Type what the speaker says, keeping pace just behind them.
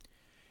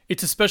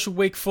It's a special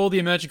week for the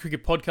Emerging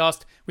Cricket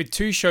podcast, with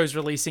 2 shows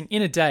releasing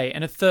in a day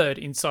and a third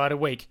inside a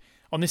week.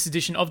 On this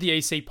edition of the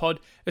EC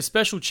Pod, a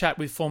special chat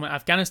with former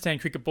Afghanistan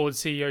Cricket Board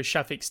CEO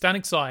Shafiq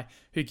Stanikzai,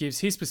 who gives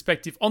his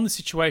perspective on the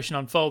situation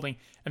unfolding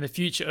and the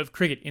future of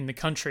cricket in the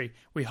country.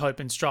 We hope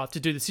and strive to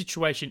do the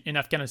situation in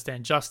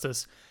Afghanistan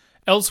justice.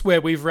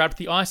 Elsewhere, we've wrapped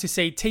the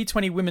ICC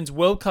T20 Women's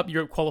World Cup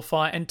Europe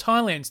qualifier and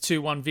Thailand's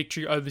 2-1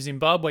 victory over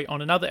Zimbabwe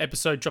on another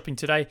episode dropping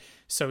today,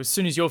 so as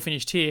soon as you're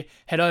finished here,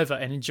 head over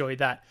and enjoy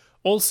that.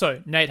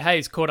 Also, Nate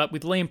Hayes caught up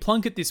with Liam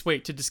Plunkett this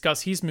week to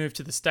discuss his move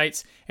to the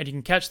States, and you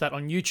can catch that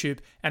on YouTube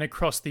and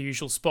across the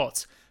usual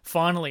spots.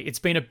 Finally, it's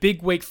been a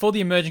big week for the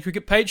Emerging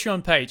Cricket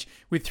Patreon page,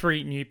 with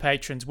 3 new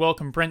patrons.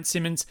 Welcome Brent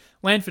Simmons,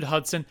 Lanford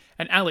Hudson,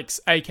 and Alex,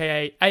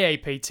 aka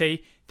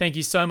AAPT. Thank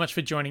you so much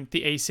for joining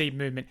the EC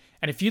movement.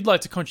 And if you'd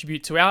like to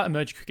contribute to our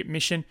Emerging Cricket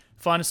mission,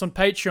 find us on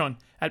Patreon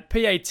at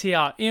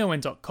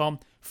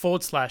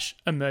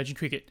patreon.com/Emerging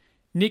Cricket.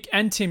 Nick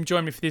and Tim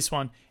join me for this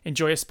one.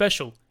 Enjoy a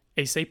special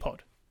EC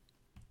Pod.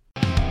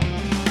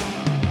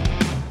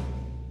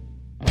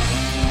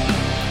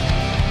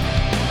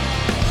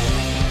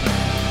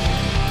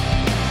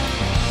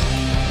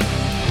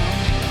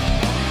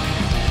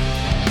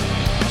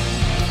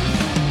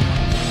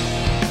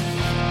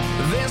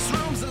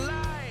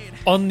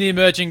 On the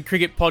Emerging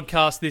Cricket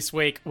podcast this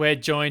week, we're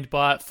joined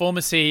by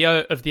former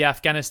CEO of the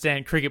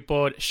Afghanistan Cricket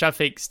Board,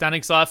 Shafiq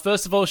Stanikzai.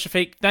 First of all,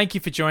 Shafiq, thank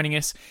you for joining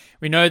us.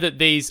 We know that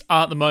these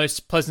aren't the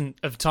most pleasant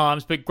of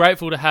times, but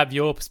grateful to have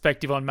your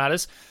perspective on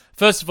matters.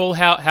 First of all,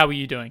 how are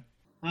you doing?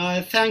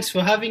 Thanks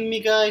for having me,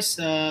 guys.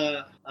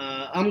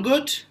 I'm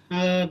good,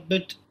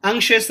 but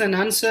anxious and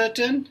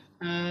uncertain,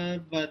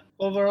 but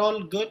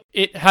overall good.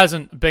 It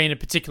hasn't been a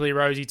particularly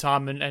rosy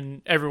time,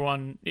 and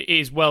everyone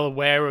is well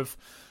aware of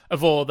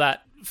all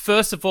that.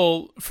 First of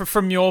all,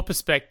 from your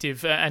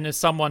perspective, and as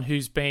someone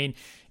who's been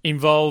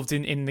involved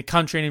in the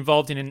country and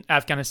involved in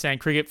Afghanistan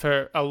cricket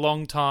for a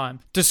long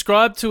time,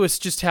 describe to us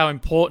just how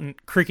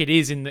important cricket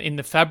is in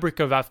the fabric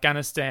of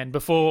Afghanistan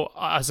before,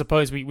 I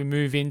suppose, we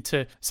move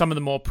into some of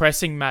the more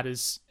pressing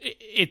matters.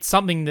 It's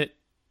something that,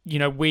 you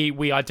know,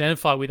 we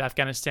identify with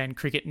Afghanistan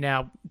cricket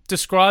now.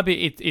 Describe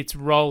its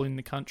role in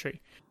the country.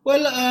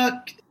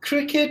 Well,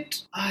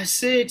 cricket, I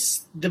say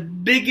it's the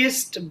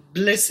biggest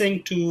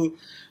blessing to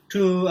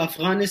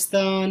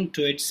Afghanistan,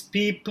 to its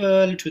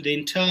people, to the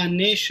entire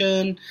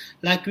nation.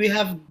 Like, we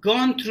have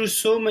gone through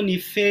so many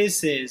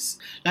phases.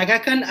 Like, I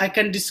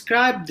can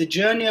describe the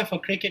journey of a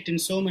cricket in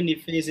so many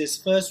phases.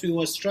 First, we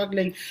were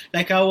struggling.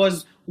 Like, I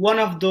was one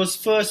of those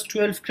first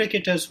 12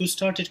 cricketers who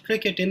started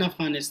cricket in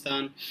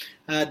Afghanistan.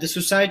 The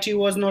society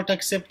was not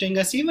accepting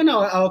us. Even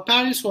our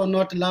parents were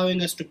not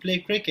allowing us to play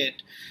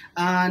cricket.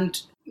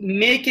 And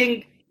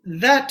making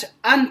that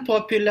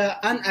unpopular,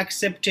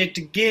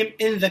 unaccepted game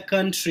in the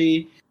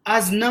country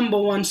as number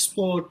one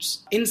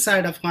sports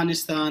inside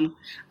Afghanistan,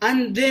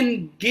 and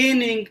then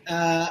gaining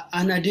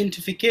an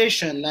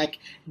identification, like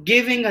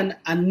giving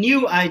a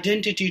new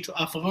identity to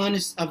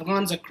Afghans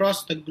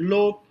across the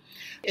globe.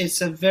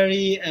 It's a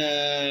very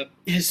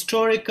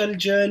historical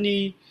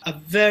journey, a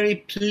very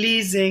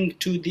pleasing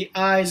to the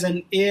eyes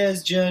and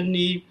ears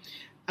journey,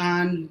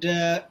 and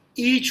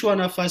each one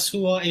of us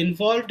who are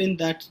involved in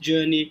that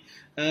journey,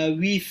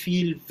 we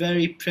feel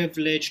very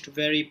privileged,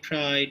 very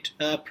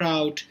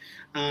proud,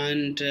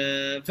 and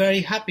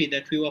very happy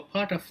that we were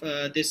part of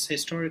this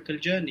historical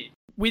journey.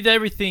 With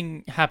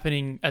everything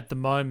happening at the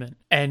moment,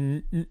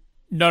 and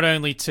not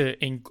only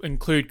to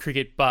include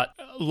cricket, but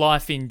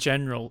life in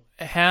general,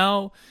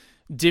 how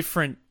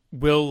different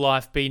will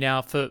life be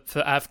now for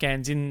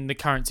Afghans in the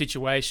current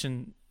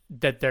situation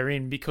that they're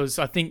in? Because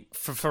I think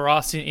for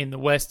us in the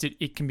West,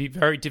 it can be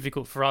very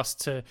difficult for us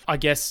to, I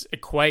guess,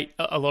 equate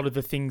a lot of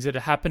the things that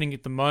are happening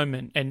at the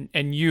moment.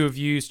 And you have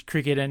used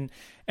cricket and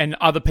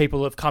other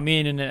people have come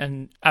in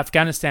and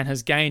Afghanistan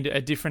has gained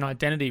a different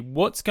identity.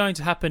 What's going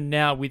to happen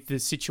now with the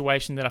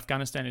situation that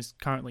Afghanistan is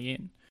currently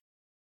in?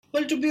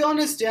 Well, to be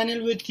honest,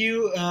 Daniel, with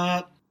you,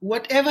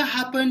 whatever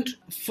happened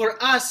for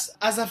us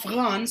as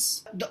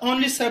Afghans, the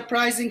only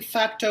surprising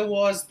factor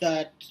was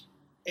that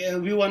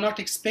we were not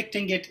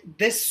expecting it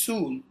this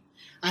soon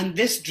and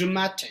this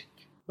dramatic.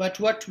 But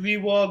what we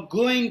were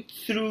going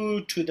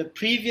through to the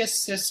previous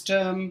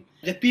system,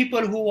 the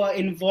people who were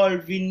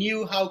involved, we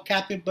knew how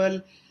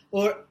capable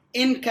or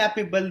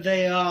incapable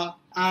they are,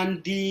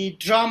 and the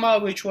drama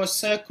which was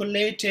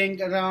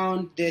circulating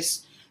around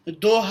this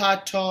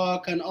Doha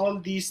talk and all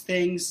these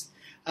things,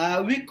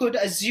 we could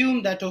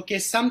assume that, okay,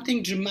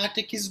 something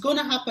dramatic is going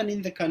to happen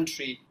in the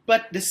country.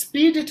 But the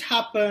speed it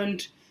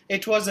happened,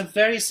 it was a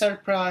very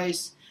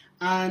surprise,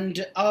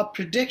 and our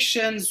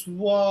predictions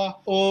were,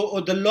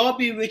 or the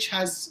lobby which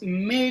has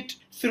made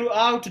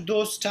throughout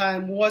those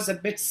time was a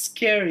bit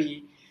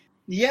scary.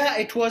 Yeah,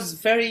 it was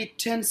very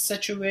tense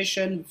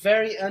situation,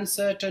 very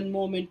uncertain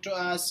moment to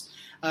us.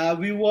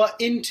 We were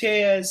in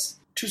tears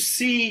to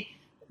see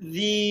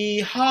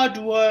the hard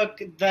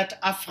work that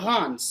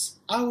Afghans,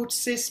 I would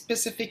say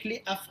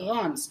specifically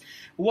Afghans.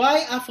 Why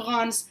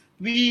Afghans?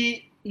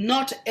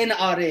 Not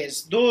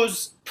NRAs,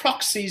 those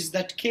proxies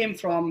that came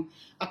from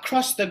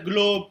across the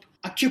globe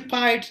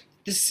occupied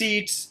the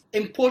seats,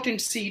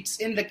 important seats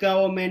in the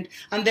government,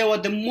 and they were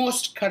the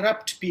most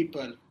corrupt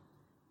people.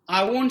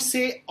 I won't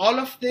say all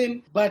of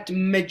them, but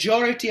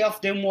majority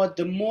of them were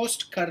the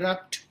most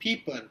corrupt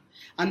people.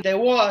 And they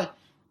were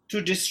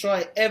to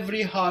destroy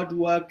every hard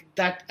work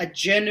that a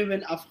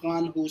genuine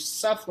Afghan who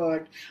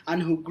suffered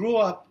and who grew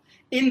up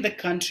in the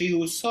country,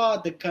 who saw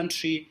the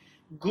country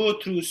go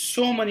through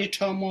so many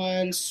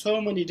turmoil,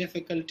 so many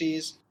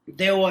difficulties.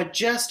 They were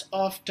just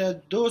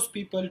after those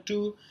people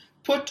to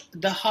put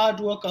the hard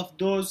work of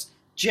those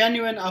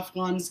genuine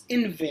Afghans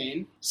in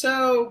vain.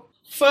 So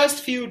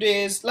first few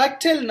days, like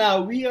till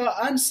now, we are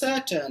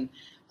uncertain.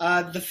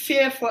 The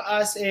fear for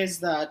us is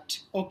that,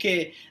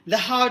 okay, the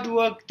hard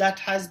work that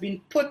has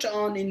been put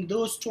on in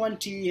those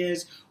 20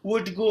 years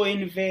would go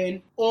in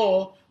vain,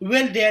 or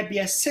will there be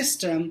a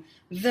system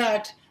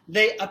that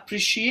they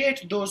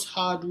appreciate those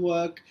hard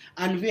work,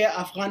 and where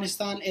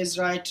Afghanistan is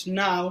right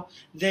now,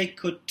 they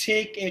could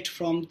take it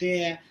from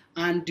there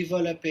and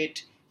develop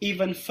it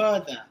even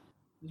further.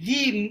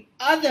 The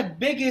other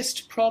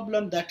biggest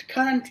problem that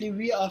currently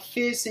we are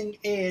facing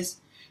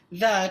is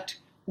that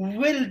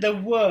will the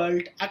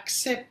world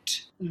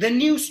accept the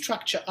new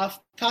structure of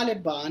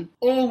Taliban,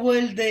 or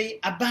will they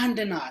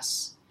abandon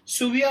us?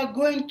 So we are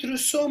going through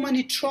so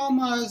many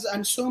traumas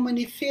and so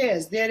many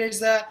fears. There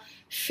is a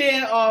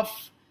fear of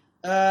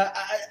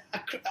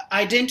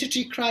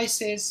identity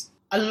crisis,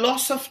 a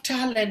loss of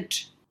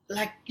talent.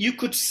 Like you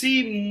could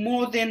see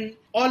more than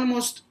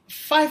almost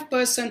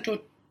 5% or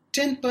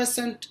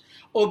 10%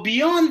 or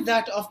beyond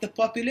that of the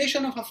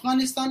population of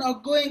Afghanistan are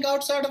going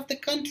outside of the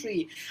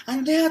country.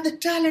 And they are the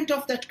talent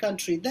of that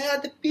country. They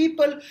are the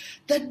people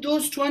that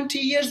those 20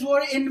 years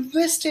were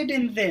invested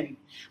in them.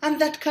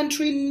 And that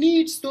country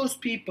needs those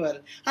people.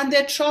 And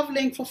they're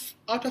traveling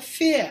out of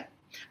fear,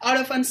 out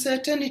of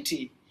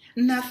uncertainty.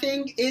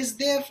 Nothing is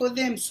there for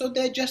them, so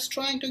they're just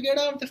trying to get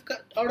out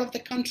of the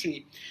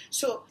country.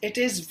 So it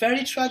is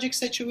very tragic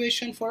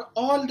situation for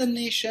all the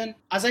nation.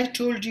 As I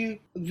told you,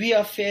 we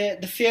are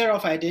the fear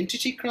of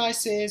identity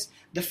crisis,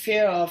 the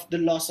fear of the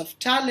loss of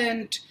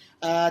talent,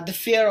 the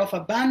fear of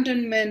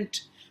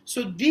abandonment.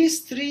 So these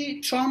three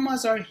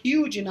traumas are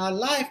huge in our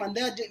life, and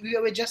we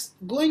were just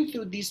going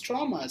through these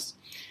traumas.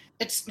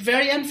 It's a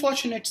very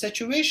unfortunate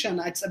situation.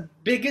 It's a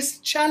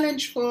biggest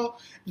challenge for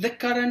the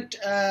current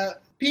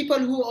people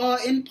who are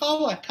in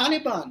power,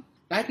 Taliban.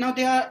 Right now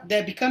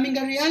they're becoming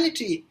a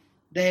reality.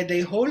 They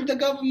hold the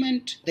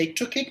government. They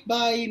took it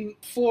by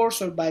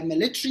force or by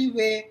military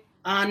way.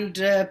 And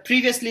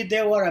previously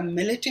they were a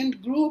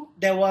militant group.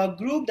 They were a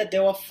group that they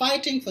were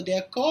fighting for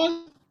their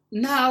cause.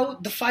 Now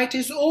the fight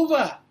is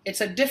over.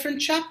 It's a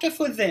different chapter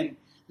for them.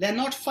 They're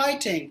not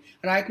fighting.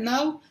 Right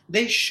now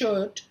they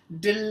should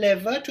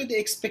deliver to the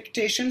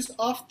expectations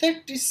of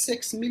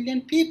 36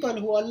 million people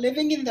who are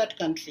living in that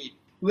country,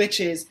 which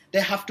is they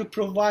have to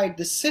provide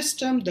the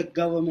system, the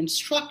government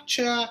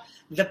structure,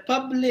 the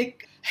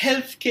public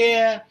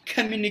healthcare,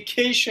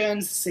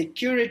 communications,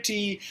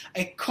 security,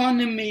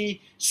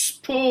 economy,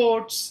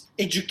 sports,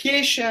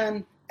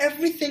 education.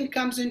 Everything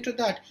comes into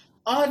that.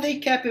 Are they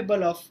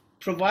capable of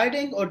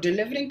providing or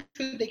delivering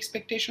to the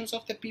expectations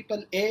of the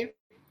people? A.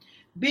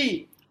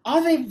 B.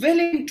 Are they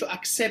willing to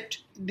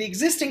accept the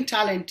existing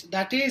talent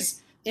that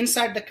is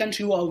inside the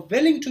country, who are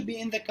willing to be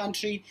in the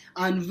country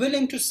and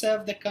willing to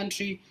serve the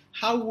country?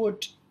 How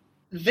would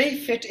they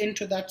fit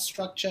into that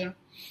structure?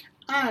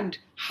 And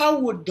how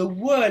would the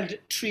world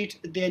treat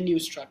their new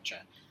structure?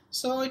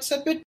 So it's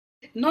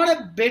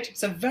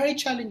it's a very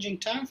challenging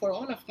time for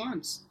all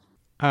Afghans.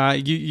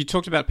 You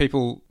talked about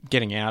people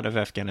getting out of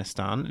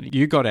Afghanistan.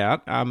 You got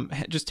out.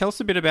 Just tell us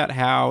a bit about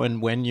how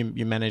and when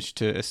you managed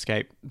to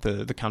escape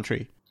the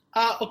country.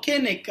 Okay,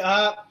 Nick.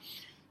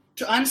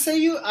 To answer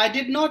you, I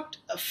did not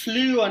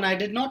flee and I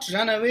did not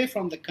run away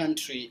from the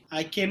country.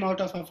 I came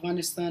out of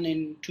Afghanistan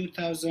in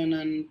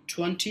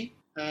 2020.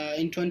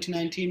 In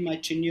 2019, my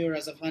tenure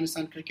as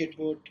Afghanistan Cricket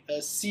Board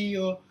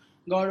CEO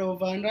got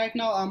over, and right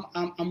now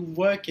I'm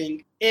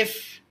working.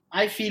 If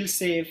I feel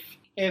safe,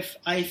 if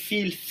I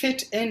feel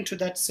fit into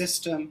that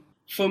system,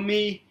 for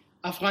me,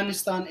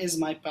 Afghanistan is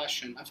my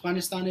passion.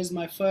 Afghanistan is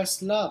my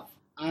first love.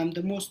 I'm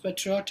the most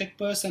patriotic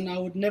person. I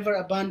would never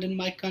abandon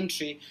my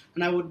country,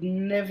 and I would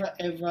never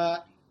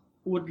ever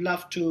would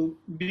love to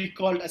be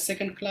called a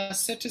second-class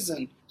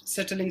citizen,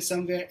 settling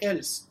somewhere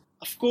else.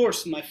 Of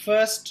course, my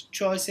first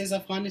choice is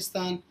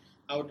Afghanistan.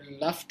 I would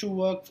love to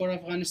work for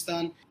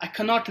Afghanistan. I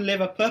cannot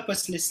live a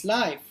purposeless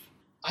life.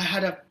 I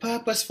had a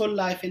purposeful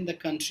life in the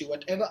country.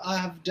 Whatever I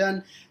have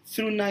done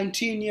through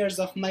 19 years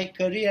of my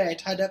career,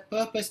 it had a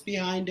purpose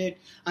behind it,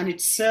 and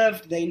it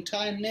served the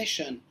entire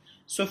nation.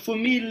 So for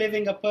me,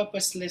 living a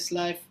purposeless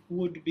life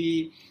would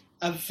be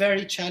a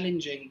very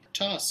challenging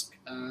task,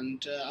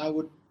 and I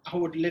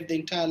would live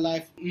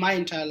my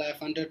entire life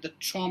under the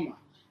trauma.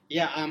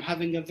 Yeah, I'm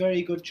having a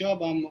very good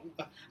job. I'm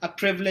a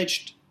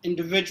privileged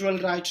individual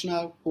right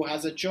now who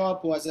has a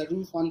job, who has a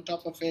roof on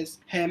top of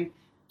him,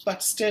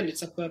 but still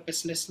it's a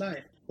purposeless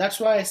life. That's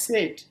why I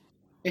said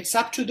it's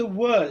up to the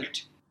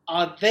world.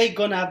 Are they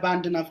gonna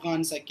abandon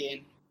Afghans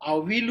again? Are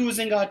we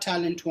losing our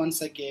talent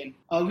once again?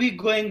 Are we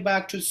going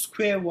back to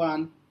square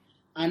one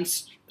and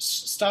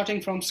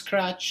starting from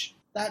scratch?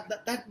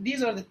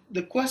 These are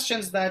the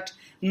questions that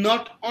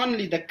not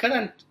only the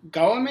current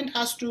government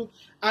has to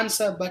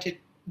answer, but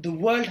the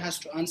world has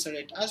to answer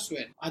it as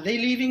well. Are they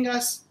leaving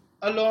us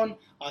alone?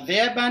 Are they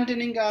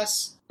abandoning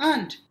us?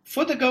 And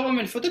for the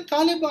government, for the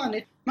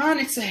Taliban,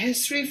 it's a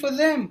history for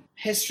them.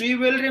 History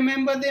will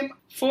remember them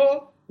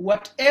for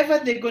whatever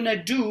they're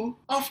gonna do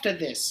after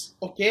this.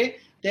 Okay,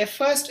 their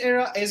first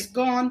era is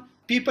gone.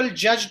 People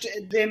judged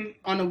them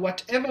on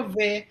whatever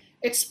way.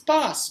 It's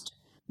past.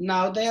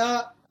 Now they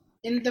are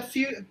in the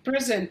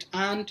present,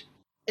 and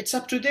it's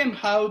up to them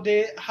how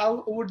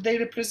would they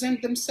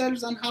represent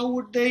themselves, and how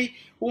would they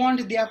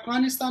want the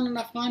Afghanistan and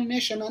Afghan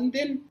nation, and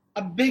then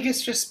a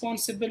biggest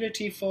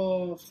responsibility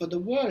for the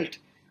world.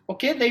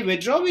 Okay, they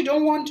withdraw. We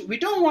don't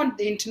want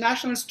the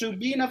internationals to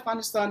be in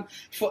Afghanistan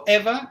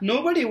forever.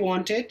 Nobody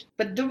wanted,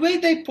 but the way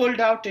they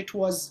pulled out, it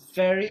was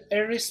very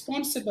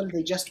irresponsible.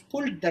 They just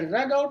pulled the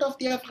rug out of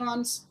the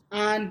Afghans,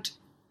 and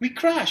we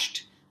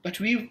crashed. But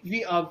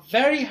we are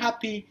very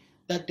happy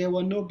that there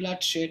were no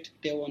bloodshed,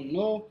 there were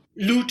no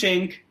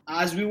looting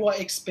as we were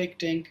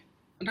expecting.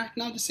 Right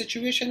now the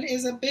situation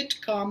is a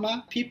bit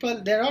calmer.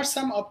 There are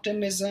some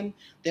optimism,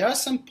 there are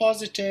some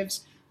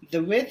positives.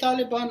 The way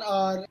Taliban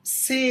are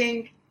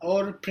saying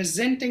or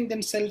presenting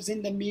themselves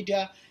in the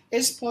media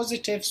is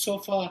positive so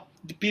far.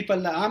 The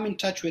people that I'm in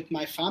touch with,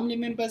 my family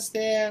members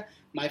there,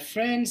 my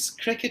friends,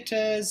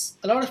 cricketers,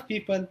 a lot of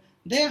people,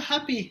 they're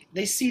happy.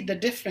 They see the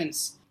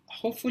difference.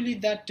 Hopefully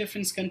that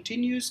difference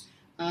continues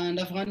and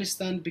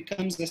Afghanistan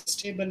becomes a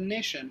stable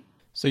nation.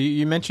 So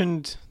you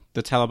mentioned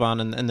the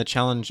Taliban and the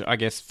challenge, I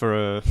guess,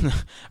 for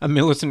a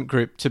militant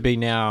group to be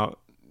now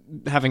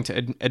having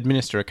to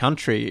administer a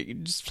country.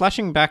 Just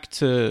flashing back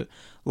to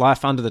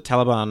life under the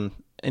Taliban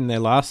in their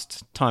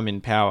last time in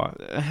power,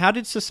 how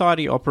did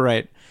society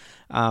operate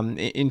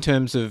in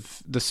terms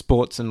of the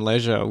sports and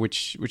leisure,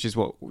 which is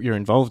what you're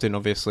involved in,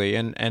 obviously,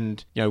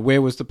 and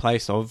where was the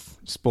place of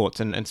sports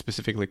and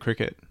specifically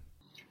cricket?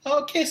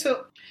 Okay,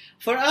 so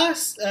for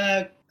us,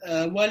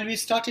 while we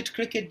started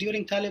cricket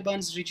during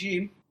Taliban's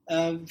regime,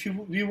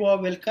 we were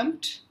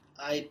welcomed.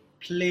 I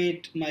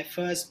played my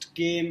first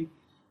game.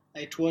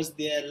 It was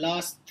the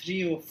last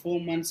 3 or 4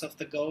 months of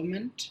the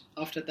government.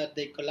 After that,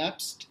 they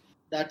collapsed.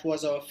 That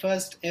was our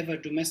first ever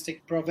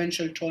domestic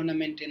provincial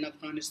tournament in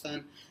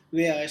Afghanistan,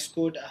 where I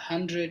scored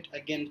 100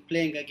 again,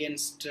 playing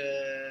against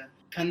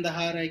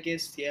Kandahar, I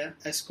guess. Yeah,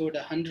 I scored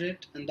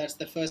 100, and that's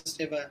the first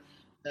ever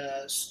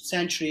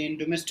century in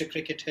domestic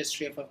cricket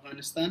history of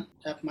Afghanistan.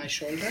 Tap my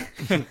shoulder.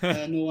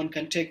 No one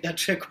can take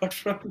that record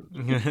from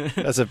me.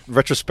 As a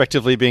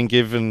retrospectively being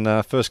given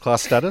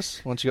first-class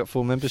status once you got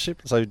full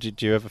membership. So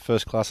did you have a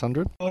first-class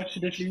 100?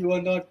 Fortunately, you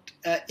were not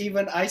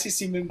even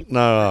ICC member.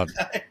 No.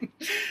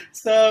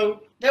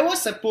 So they were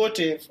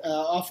supportive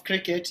of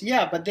cricket,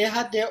 yeah, but they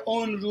had their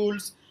own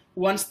rules.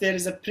 Once there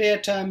is a prayer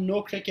time,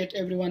 no cricket,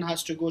 everyone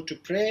has to go to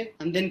pray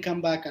and then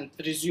come back and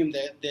resume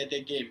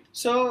their game.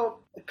 So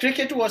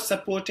cricket was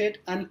supported,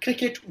 and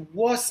cricket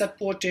was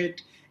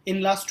supported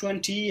in last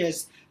 20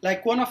 years.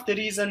 Like, one of the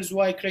reasons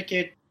why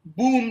cricket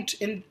boomed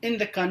in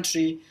the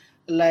country,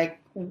 like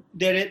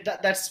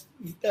that's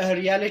a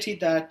reality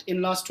that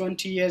in last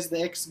 20 years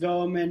the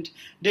ex-government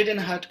didn't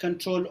have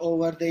control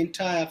over the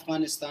entire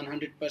Afghanistan,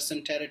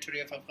 100% territory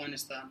of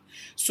Afghanistan.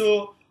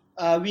 So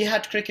we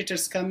had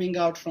cricketers coming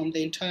out from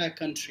the entire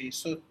country.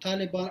 So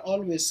Taliban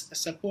always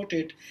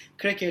supported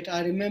cricket.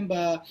 I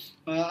remember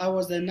I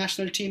was the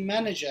national team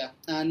manager,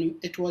 and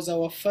it was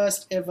our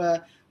first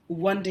ever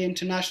one-day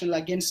international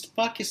against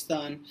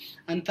Pakistan.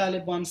 And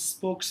Taliban's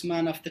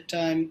spokesman of the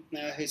time,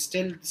 he's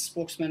still the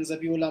spokesman,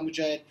 Zabiullah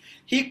Mujahid,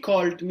 he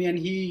called me and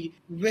he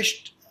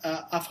wished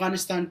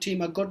Afghanistan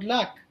team a good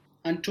luck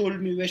and told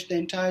me, wish the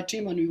entire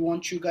team, and we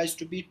want you guys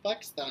to beat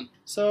Pakistan.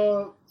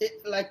 So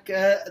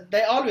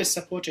they always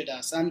supported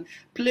us, and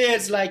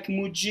players like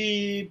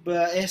Mujib,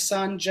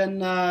 Ehsan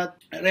Jannat,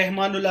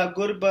 Rehmanullah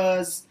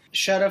Gurbaz,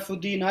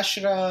 Sharafuddin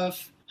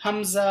Ashraf,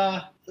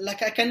 Hamza,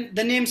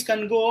 the names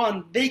can go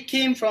on. They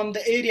came from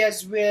the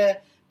areas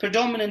where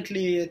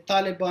predominantly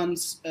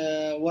Talibans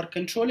were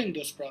controlling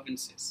those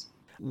provinces.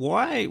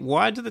 Why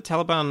do the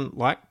Taliban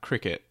like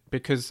cricket?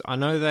 Because I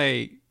know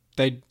they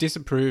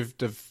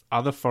disapproved of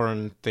other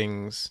foreign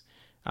things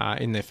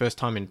in their first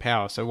time in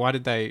power. So why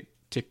did they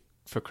tick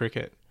for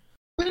cricket?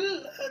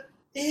 Well,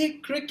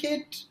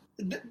 cricket,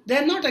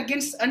 they're not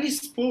against any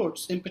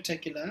sports in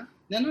particular.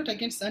 They're not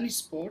against any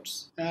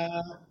sports.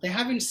 They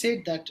haven't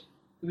said that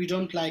we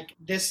don't like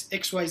this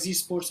XYZ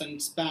sports and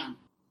it's banned.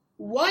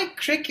 Why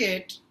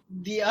cricket?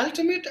 The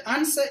ultimate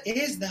answer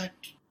is that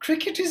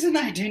cricket is an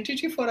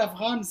identity for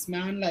Afghans,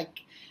 man.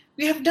 Like,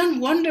 we have done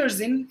wonders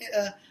in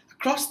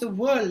across the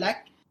world.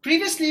 Like,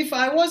 previously, if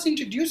I was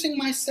introducing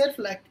myself,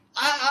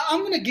 I'm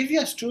going to give you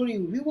a story.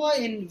 We were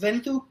in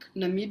Windhoek,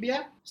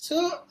 Namibia.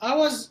 So I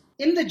was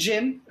in the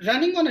gym,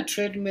 running on a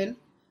treadmill.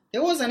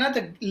 There was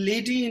another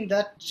lady in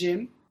that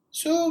gym.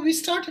 So we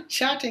started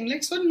chatting,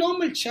 like, so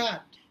normal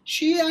chat.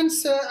 She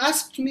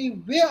asked me,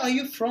 where are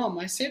you from?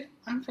 I said,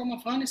 I'm from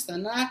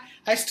Afghanistan.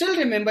 I still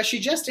remember she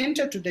just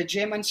entered to the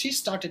gym and she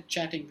started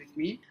chatting with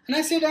me. And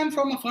I said, I'm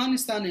from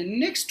Afghanistan. And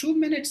next 2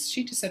 minutes,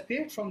 she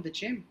disappeared from the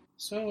gym.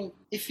 So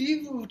if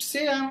you would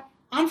say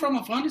I'm from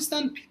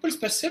Afghanistan, people's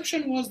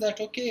perception was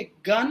that, okay,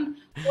 gun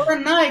or a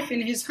knife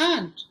in his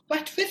hand.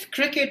 But with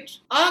cricket,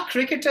 our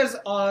cricketers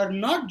are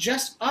not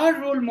just our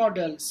role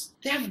models.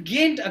 They have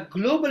gained a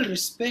global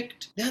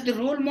respect. They are the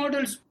role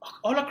models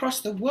all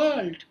across the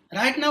world.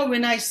 Right now,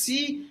 when I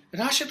see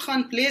Rashid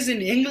Khan plays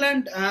in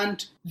England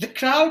and the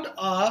crowd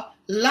are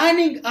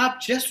lining up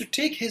just to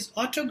take his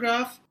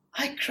autograph,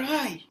 I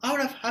cry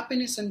out of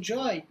happiness and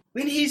joy.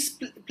 When he's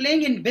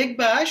playing in Big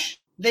Bash,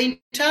 the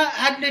entire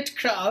athlete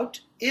crowd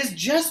is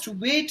just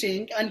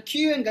waiting and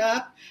queuing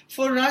up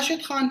for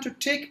Rashid Khan to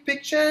take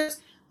pictures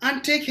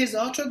and take his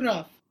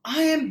autograph.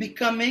 I am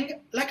becoming,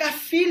 I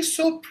feel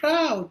so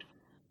proud.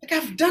 Like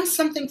I've done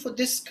something for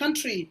this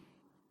country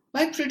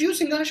by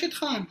producing Rashid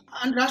Khan.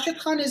 And Rashid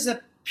Khan is a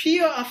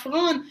pure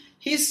Afghan.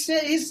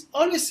 He's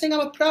always saying,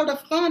 I'm a proud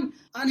Afghan.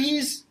 And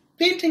he's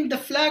painting the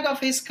flag of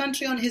his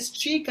country on his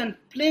cheek and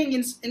playing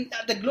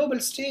at the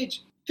global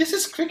stage. This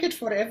is cricket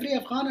for every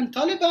Afghan, and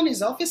Taliban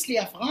is obviously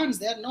Afghans.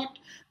 They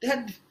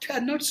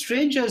are not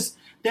strangers.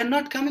 They're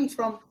not coming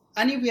from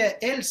anywhere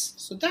else.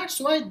 So that's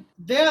why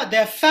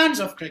they're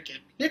fans of cricket.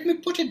 Let me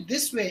put it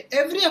this way: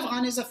 every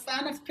Afghan is a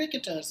fan of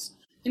cricketers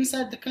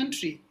inside the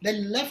country. They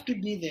love to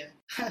be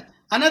there.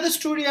 Another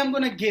story I'm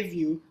going to give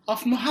you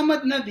of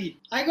Muhammad Nabi.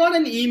 I got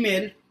an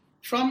email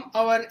from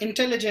our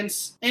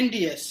intelligence,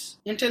 NDS,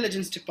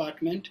 intelligence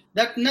department,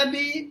 that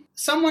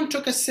someone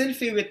took a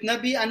selfie with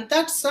Nabi, and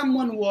that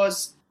someone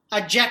was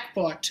a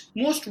jackpot,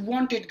 most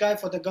wanted guy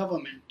for the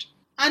government,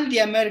 and the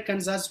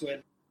Americans as well.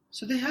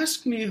 So they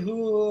asked me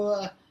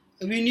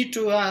we need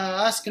to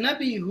ask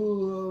Nabi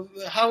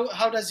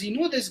how does he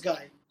know this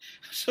guy?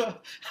 So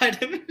I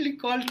definitely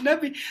called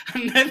Nabi,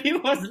 and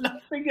Nabi was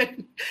laughing at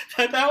me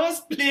that I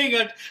was playing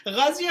at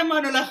Ghazi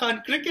Amanullah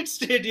Khan Cricket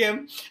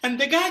Stadium, and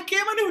the guy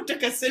came and who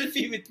took a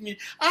selfie with me.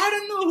 I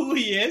don't know who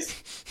he is.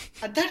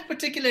 At that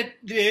particular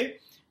day,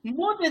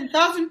 more than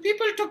 1,000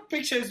 people took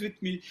pictures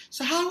with me.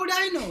 So how would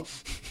I know?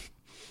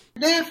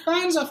 They are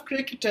fans of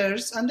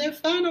cricketers, and they're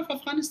fan of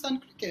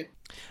Afghanistan cricket.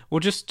 Well,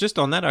 just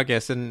on that, I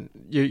guess, and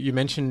you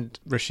mentioned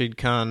Rashid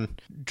Khan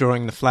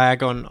drawing the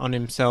flag on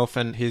himself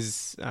and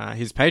his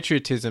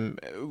patriotism.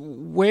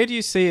 Where do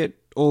you see it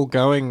all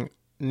going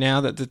now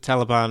that the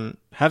Taliban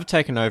have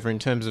taken over in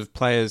terms of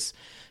players?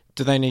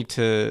 Do they need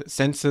to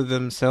censor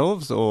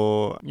themselves,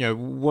 or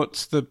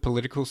what's the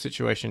political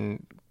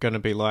situation going to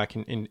be like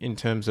in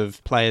terms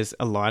of players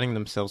aligning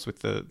themselves with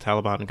the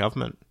Taliban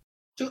government?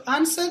 To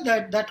answer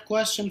that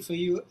question for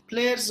you,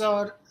 players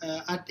are,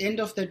 at the end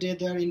of the day,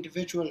 they are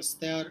individuals,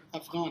 they are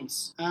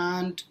Afghans.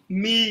 And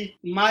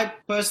my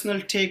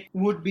personal take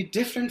would be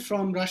different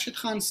from Rashid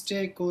Khan's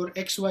take or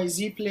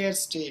XYZ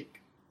player's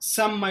take.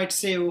 Some might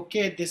say,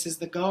 okay, this is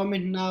the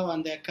government now,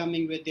 and they're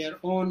coming with their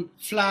own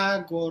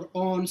flag or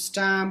own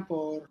stamp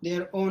or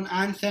their own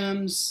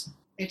anthems.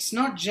 It's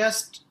not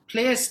just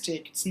players'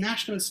 stake, it's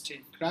national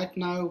stake. Right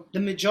now, the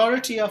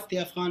majority of the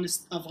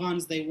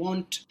Afghans, they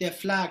want their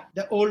flag,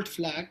 the old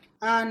flag,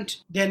 and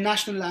their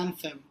national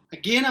anthem.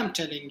 Again, I'm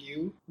telling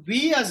you,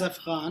 we as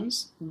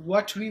Afghans,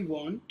 what we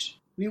want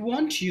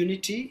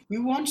unity, we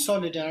want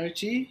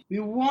solidarity, we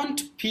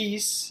want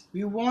peace,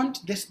 we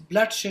want this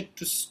bloodshed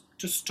to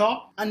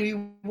stop, and we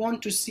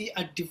want to see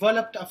a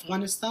developed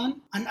Afghanistan,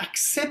 an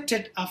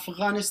accepted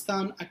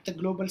Afghanistan at the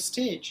global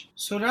stage.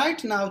 So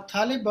right now,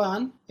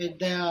 Taliban,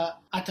 they are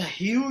at a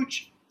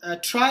huge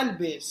trial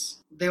base.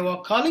 They were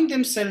calling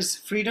themselves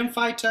freedom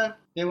fighter,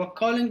 they were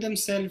calling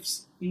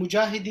themselves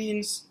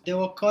Mujahideens, they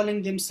were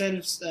calling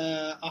themselves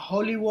a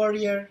holy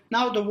warrior.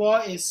 Now the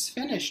war is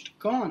finished,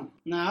 gone.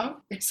 Now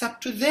it's up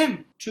to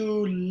them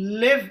to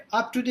live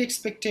up to the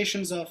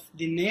expectations of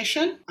the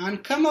nation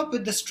and come up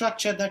with the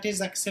structure that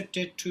is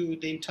accepted to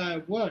the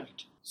entire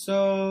world.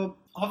 So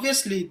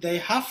obviously they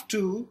have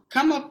to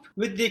come up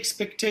with the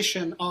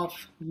expectation of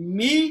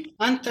me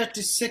and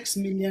 36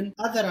 million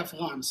other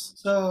Afghans.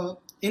 So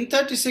in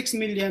 36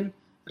 million,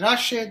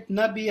 Rashid,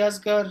 Nabi,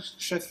 Asghar,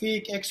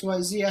 Shafiq,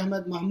 XYZ,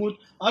 Ahmed, Mahmoud,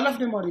 all of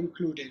them are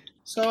included.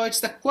 So it's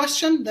the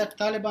question that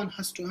Taliban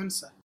has to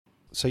answer.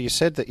 So you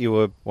said that you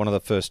were one of the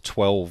first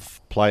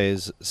 12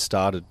 players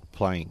started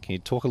playing. Can you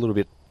talk a little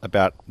bit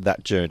about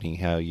that journey,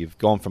 how you've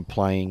gone from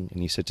playing,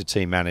 and you said, to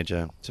team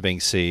manager, to being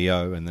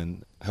CEO, and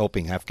then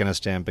helping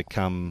Afghanistan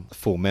become a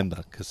full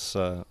member? Because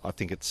I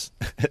think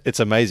it's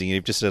amazing.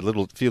 You've just said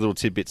a few little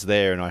tidbits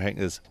there, and I think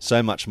there's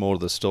so much more to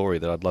the story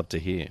that I'd love to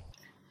hear.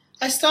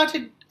 I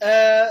started,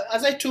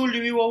 as I told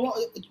you, we were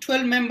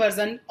 12 members,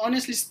 and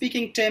honestly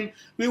speaking, Tim,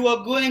 we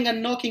were going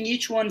and knocking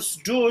each one's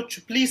door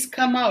to please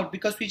come out,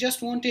 because we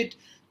just wanted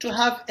to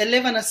have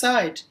 11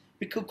 aside.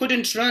 We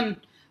couldn't run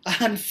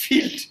and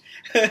field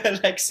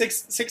like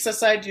six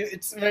aside.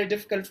 It's very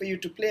difficult for you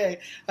to play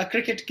a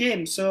cricket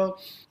game. So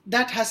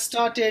that has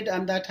started,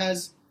 and that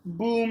has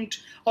boomed.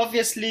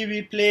 Obviously,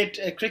 we played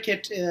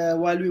cricket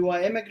while we were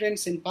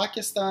immigrants in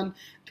Pakistan.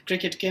 The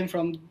cricket came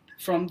from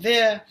from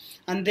there.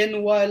 And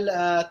then while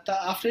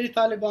after the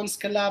Taliban's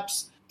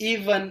collapse,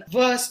 even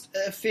worse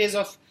phase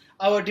of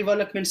our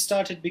development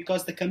started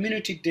because the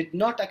community did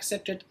not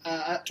accept it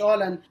at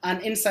all.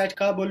 And inside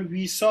Kabul,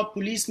 we saw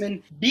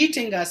policemen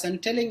beating us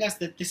and telling us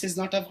that this is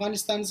not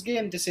Afghanistan's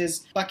game, this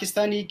is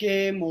Pakistani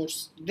game, or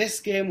this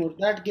game or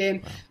that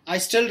game. I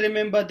still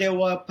remember there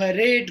were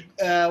parade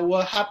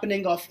were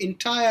happening of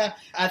entire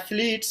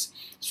athletes.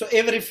 So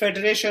every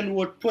federation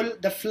would pull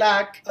the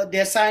flag,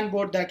 their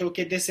signboard that,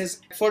 okay, this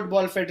is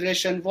Football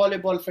Federation,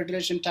 Volleyball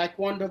Federation,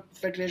 Taekwondo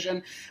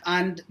Federation,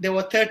 and there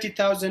were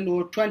 30,000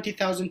 or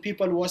 20,000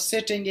 people who were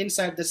sitting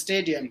inside the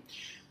stadium.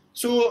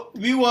 So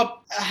we were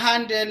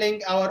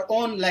handling our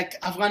own, like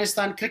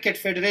Afghanistan Cricket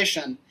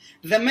Federation.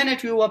 The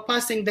minute we were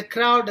passing the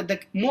crowd,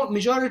 the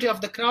majority of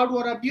the crowd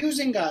were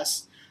abusing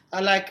us,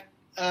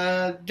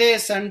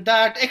 this and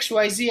that,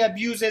 XYZ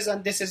abuses,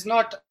 and this is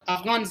not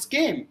Afghan's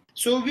game.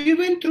 So we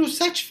went through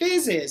such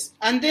phases.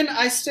 And then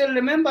I still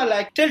remember,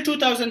 like, till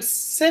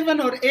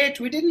 2007 or 8,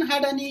 we didn't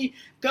have any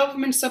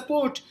government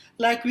support.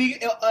 Like, we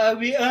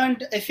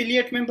earned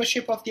affiliate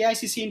membership of the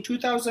ICC in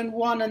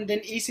 2001, and then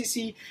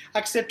ECC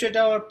accepted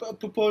our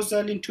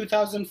proposal in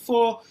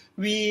 2004.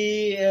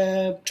 We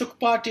took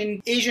part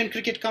in Asian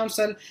Cricket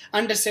Council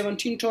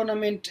Under-17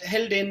 tournament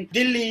held in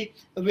Delhi,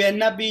 where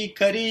Nabi,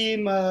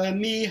 Kareem,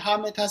 me,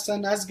 Hamid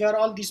Hassan, Asghar,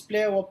 all these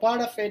players were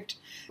part of it.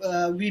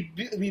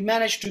 We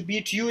managed to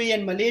beat UAE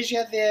and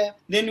Malaysia there.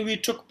 Then we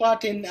took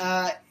part in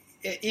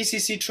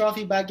ECC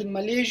trophy back in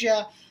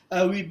Malaysia.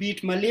 We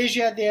beat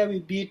Malaysia there. We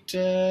beat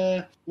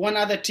one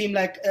other team,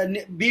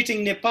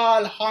 beating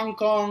Nepal, Hong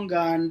Kong,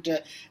 and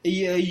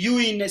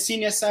UAE in the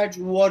senior side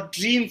were a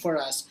dream for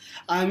us.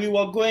 And we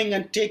were going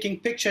and taking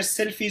pictures,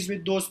 selfies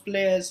with those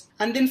players.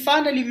 And then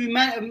finally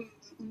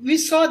we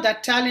saw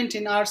that talent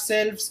in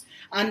ourselves,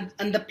 and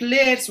the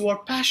players were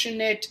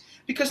passionate,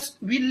 because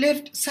we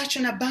lived such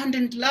an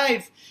abandoned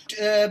life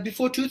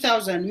before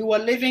 2000. We were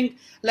living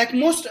like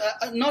most,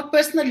 not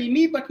personally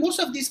me, but most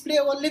of these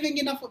players were living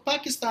in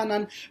Pakistan,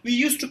 and we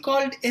used to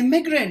call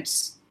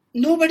immigrants.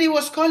 Nobody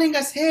was calling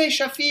us, hey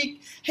Shafiq,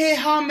 hey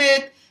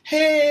Hamid,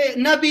 hey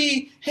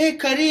Nabi, hey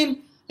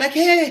Kareem, like,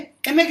 hey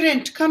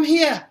immigrant, come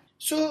here.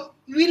 So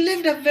we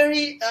lived a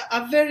very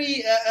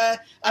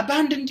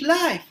abandoned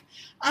life,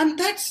 and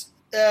that's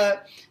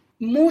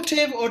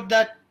motive, or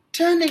that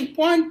turning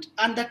point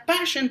and that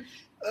passion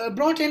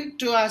brought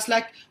into us.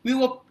 Like, we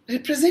were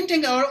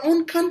representing our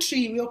own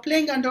country, we were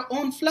playing under our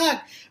own flag,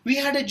 we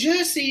had a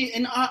jersey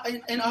in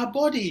our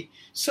body.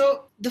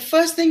 So the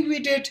first thing we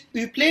did,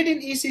 we played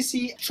in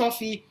ECC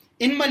trophy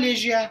in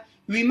Malaysia.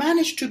 We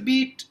managed to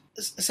beat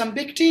some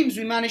big teams.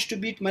 We managed to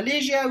beat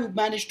Malaysia, we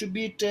managed to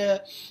beat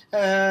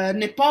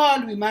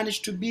Nepal, we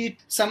managed to beat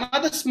some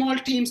other small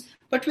teams,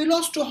 but we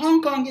lost to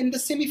Hong Kong in the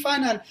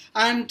semi-final,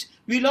 and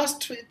we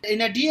lost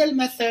in a DL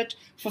method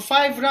for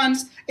 5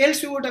 runs,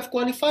 else we would have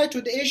qualified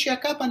to the Asia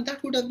Cup, and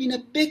that would have been a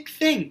big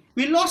thing.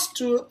 We lost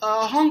to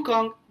Hong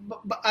Kong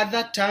at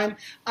that time,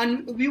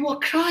 and we were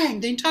crying.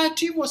 The entire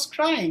team was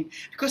crying,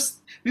 because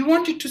we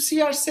wanted to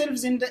see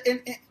ourselves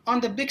on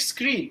the big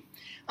screen.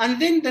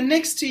 And then the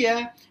next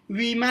year,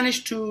 we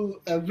managed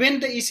to win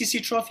the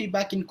ECC trophy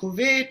back in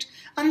Kuwait.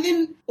 And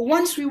then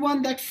once we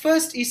won that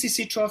first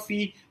ECC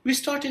trophy, we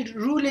started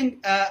ruling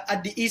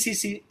at the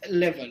ECC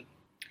level.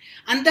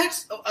 And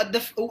that's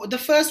the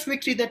first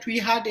victory that we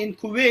had in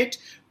Kuwait,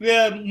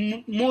 where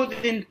more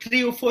than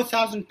 3,000 or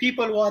 4,000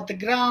 people were at the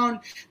ground.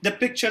 The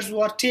pictures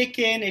were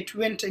taken. It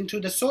went into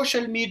the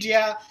social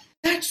media.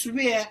 That's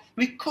where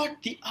we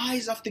caught the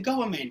eyes of the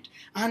government.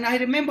 And I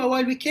remember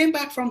while we came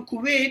back from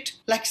Kuwait,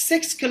 like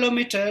 6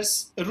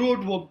 kilometers, the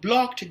road were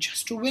blocked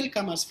just to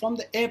welcome us from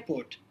the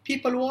airport.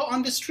 People were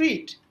on the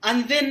street.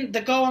 And then the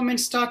government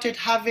started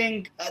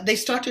they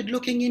started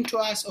looking into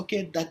us,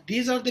 okay, that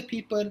these are the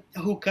people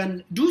who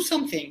can do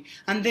something.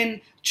 And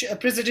then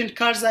President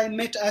Karzai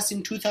met us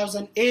in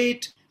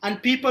 2008. And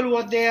people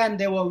were there and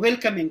they were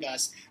welcoming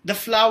us. The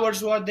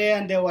flowers were there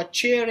and they were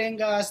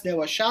cheering us. They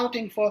were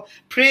shouting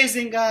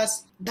praising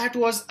us. That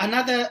was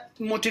another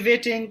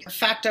motivating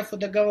factor for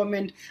the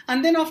government.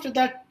 And then after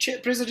that,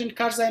 President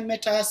Karzai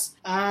met us.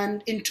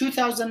 And in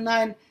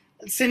 2009,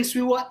 since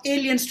we were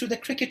aliens to the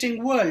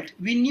cricketing world,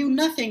 we knew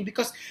nothing,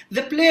 because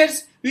the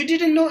players, we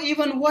didn't know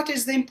even what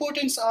is the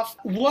importance of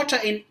water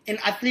in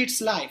athletes'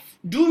 life.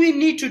 Do we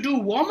need to do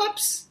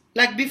warm-ups?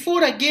 Like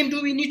before a game,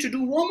 do we need to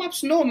do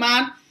warm-ups? No,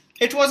 man.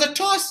 It was a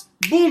toss,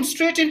 boom,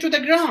 straight into the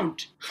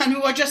ground. And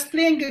we were just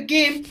playing a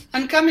game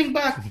and coming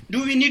back.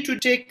 Do we need to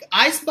take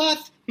ice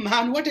bath?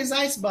 Man, what is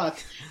ice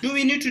bath? Do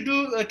we need to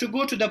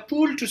go to the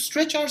pool to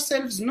stretch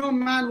ourselves? No,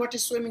 man, what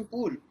is swimming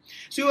pool?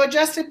 So we were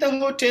just at the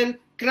hotel,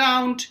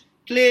 ground,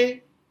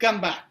 play, come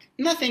back.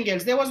 Nothing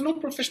else. There was no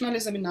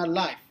professionalism in our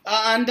life.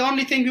 And the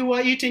only thing we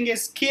were eating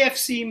is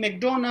KFC,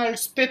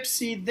 McDonald's,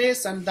 Pepsi,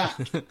 this and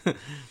that.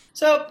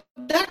 So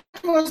that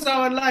was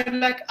our life.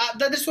 Like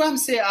that's what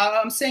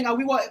I'm saying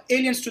we were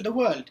aliens to the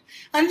world.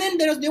 And then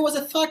there was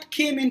a thought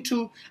came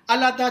into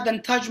Aladad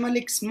and Taj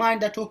Malik's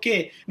mind that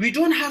okay, we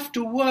don't have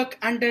to work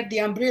under the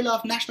umbrella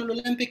of National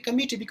Olympic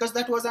Committee because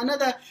that was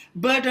another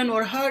burden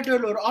or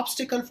hurdle or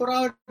obstacle for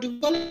our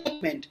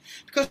development.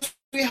 Because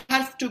we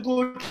have to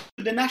go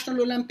to the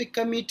National Olympic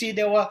Committee.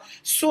 There was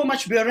so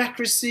much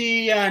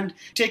bureaucracy and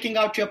taking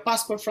out your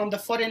passport from the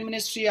foreign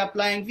ministry,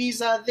 applying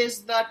visa, this,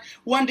 that.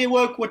 One day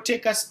work would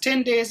take us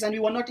 10 days and we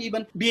were not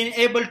even being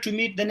able to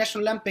meet the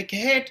National Olympic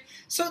head.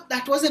 So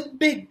that was a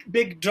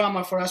big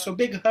drama for us, a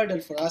big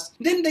hurdle for us.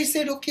 Then they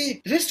said,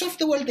 okay, rest of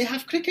the world, they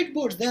have cricket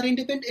boards. They are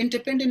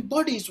independent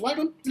bodies.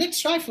 Let's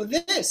try for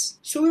this.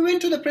 So we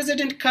went to the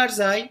President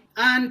Karzai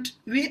and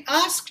we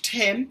asked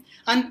him,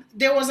 and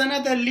there was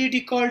another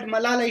lady called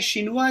Malala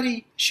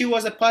Shinwari. She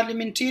was a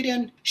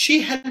parliamentarian.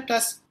 She helped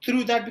us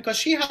through that because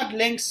she had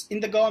links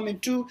in the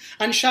government too.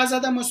 And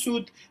Shahzada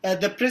Massoud,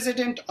 the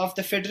president of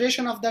the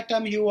federation of that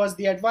time, he was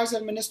the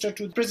advisor minister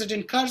to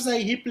President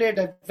Karzai. He played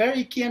a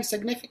very key and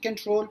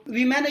significant role.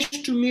 We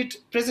managed to meet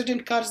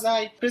President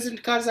Karzai.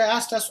 President Karzai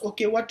asked us,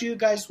 okay, what do you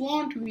guys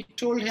want? We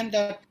told him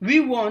that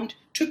we want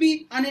to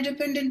be an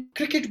independent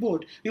cricket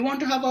board. We want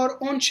to have our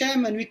own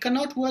chairman. We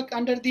cannot work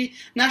under the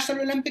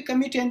National Olympic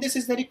Committee, and this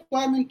is the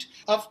requirement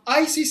of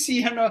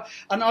ICC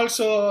and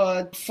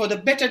also for the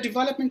better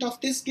development of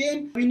this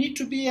game, we need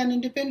to be an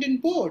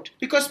independent board.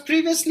 Because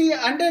previously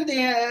under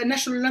the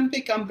National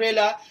Olympic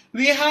umbrella,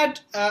 we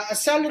had a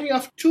salary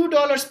of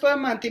 $2 per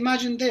month.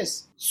 Imagine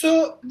this.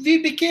 So we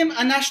became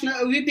a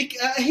national,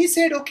 he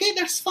said, okay,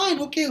 that's fine.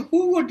 Okay,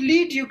 who would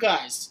lead you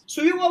guys?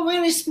 So we were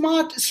very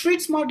smart,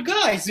 street smart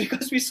guys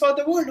because we saw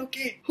the world.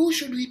 Okay, who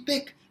should we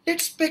pick?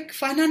 Let's pick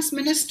finance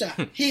minister.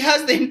 He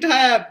has the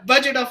entire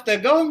budget of the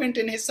government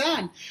in his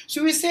hand.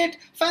 So we said,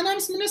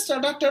 finance minister,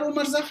 Dr.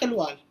 Umar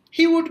Zakhalwal.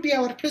 He would be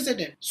our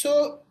president.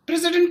 So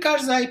President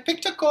Karzai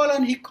picked a call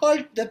and he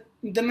called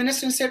the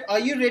minister and said, are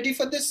you ready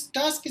for this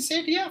task? He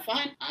said, yeah,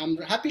 fine. I'm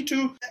happy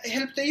to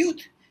help the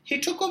youth. He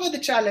took over the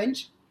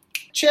challenge.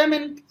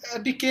 Chairman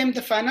became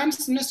the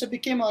finance minister,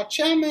 became our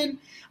chairman,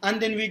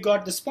 and then we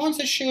got the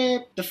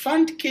sponsorship. The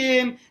fund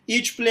came.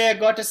 Each player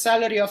got a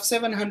salary of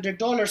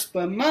 $700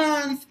 per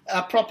month,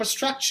 a proper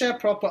structure,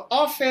 proper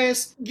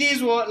office.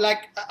 These were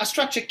like a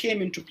structure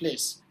came into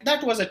place.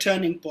 That was a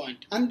turning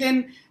point. And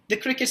then the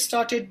cricket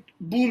started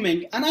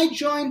booming. And I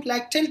joined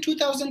like till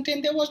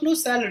 2010, there was no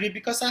salary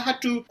because I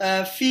had to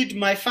feed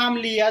my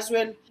family as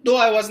well. Though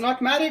I was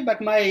not married,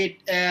 but my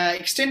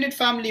extended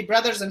family,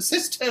 brothers and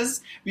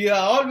sisters, we are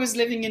always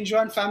living in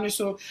joint family.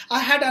 So I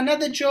had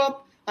another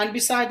job. And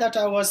beside that,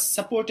 I was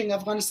supporting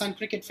Afghanistan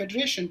Cricket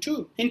Federation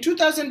too. In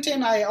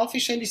 2010, I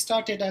officially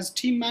started as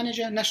team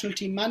manager, national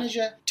team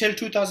manager, till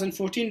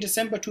 2014,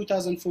 December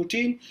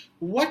 2014.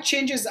 What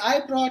changes I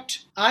brought?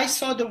 I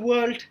saw the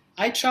world.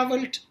 I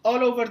traveled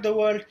all over the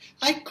world.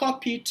 I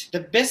copied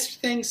the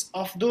best things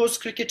of those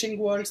cricketing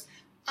worlds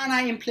and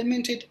I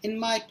implemented in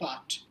my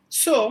part.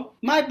 So,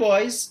 my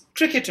boys,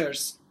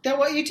 cricketers, they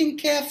were eating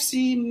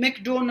KFC,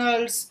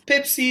 McDonald's,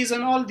 Pepsis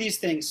and all these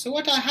things. So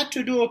what I had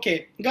to do,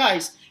 okay,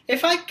 guys,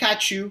 if I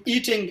catch you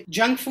eating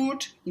junk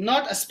food,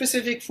 not a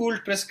specific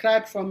food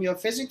prescribed from your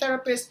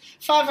physiotherapist,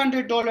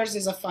 $500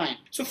 is a fine.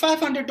 So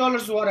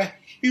 $500 were a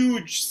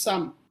huge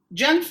sum.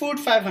 Junk food,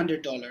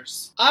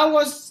 $500. I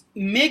was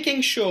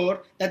making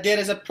sure that there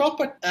is a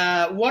proper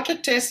water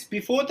test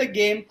before the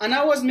game, and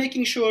I was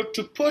making sure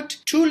to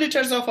put 2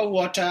 liters of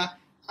water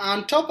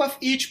on top of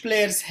each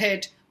player's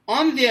head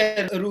on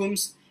their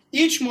rooms.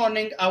 Each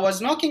morning, I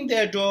was knocking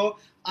their door.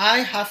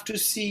 I have to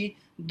see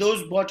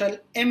those bottles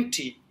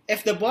empty.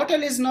 If the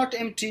bottle is not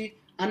empty,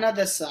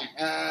 another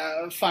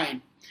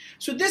fine.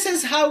 So this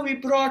is how we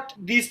brought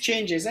these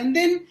changes. And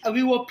then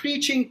we were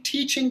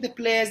teaching the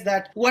players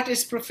that what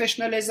is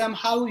professionalism,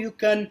 how you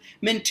can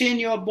maintain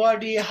your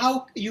body,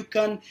 how you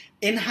can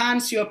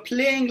enhance your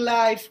playing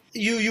life.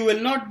 You will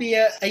not be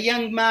a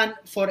young man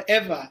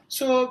forever.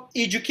 So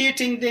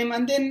educating them,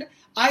 and then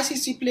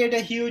ICC played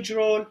a huge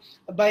role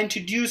by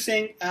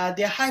introducing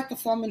their high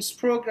performance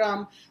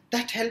program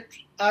that helped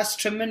us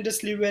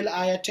tremendously well.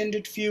 I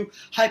attended few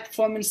high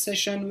performance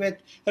sessions with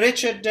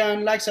Richard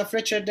Dunn, likes of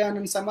Richard Dunn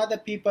and some other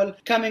people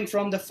coming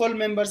from the full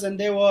members, and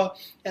they were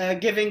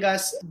giving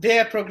us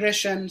their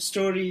progression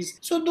stories.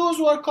 So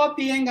those were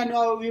copying and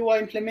we were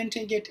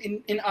implementing it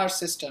in our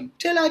system.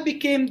 Till I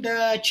became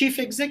the chief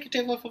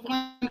executive of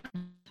Afghan.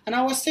 And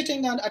I was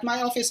sitting at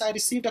my office, I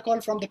received a call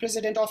from the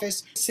president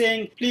office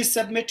saying, please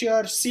submit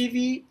your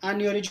CV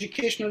and your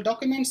educational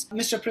documents.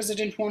 Mr.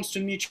 President wants to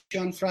meet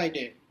you on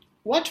Friday.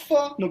 What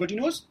for? Nobody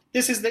knows.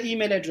 This is the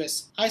email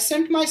address. I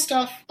sent my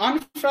stuff.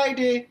 On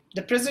Friday,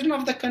 the president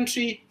of the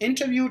country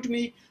interviewed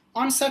me.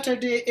 On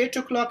Saturday, 8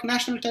 o'clock,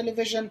 national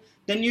television,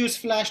 the news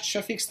flashed,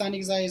 Shafiq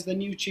Stanikzai is the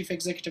new chief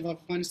executive of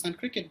Afghanistan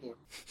Cricket Board.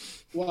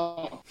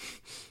 Wow.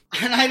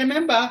 And I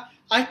remember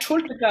I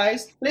told the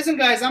guys, listen,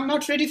 guys, I'm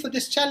not ready for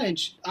this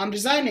challenge. I'm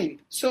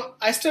resigning. So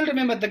I still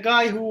remember the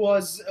guy who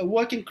was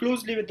working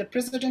closely with the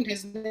president.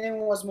 His name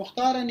was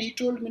Mukhtar, and he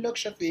told me, look,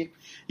 Shafiq,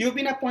 you've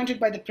been appointed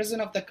by the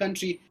president of the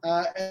country.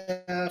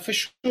 For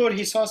sure,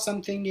 he saw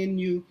something in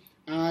you,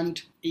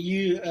 and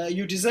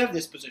you deserve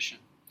this position.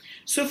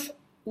 So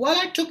while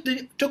I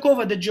took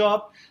over the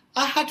job,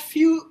 I had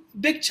few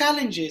big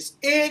challenges.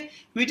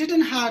 We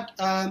didn't have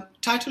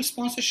title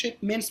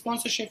sponsorship, main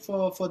sponsorship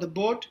for the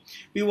board.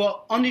 We were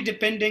only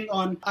depending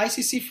on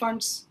ICC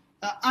funds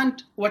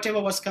and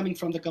whatever was coming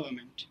from the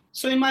government.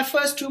 So in my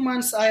first 2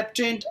 months, I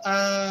obtained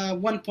a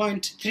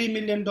 $1.3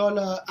 million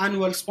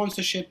annual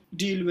sponsorship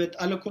deal with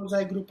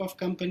Alokozai group of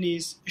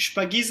companies.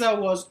 Shpagiza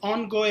was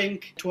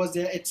ongoing. It was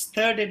its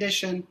third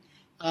edition.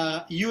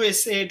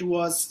 USAID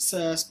was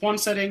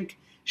sponsoring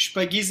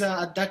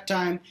Shpagiza at that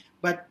time,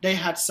 but they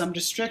had some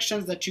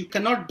restrictions that you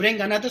cannot bring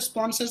another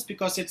sponsors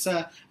because it's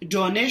a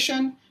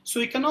donation,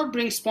 so you cannot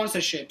bring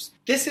sponsorships.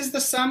 This is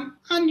the sum,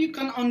 and you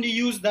can only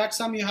use that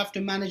sum. You have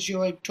to manage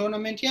your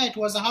tournament. Yeah, it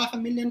was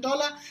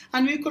 $500,000,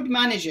 and we could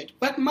manage it.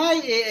 But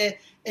my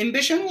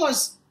ambition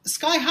was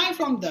sky high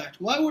from that.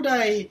 Why would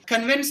I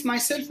convince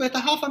myself with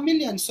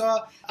 $500,000?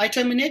 So I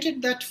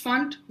terminated that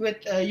fund with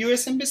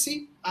US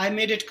Embassy. I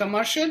made it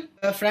commercial,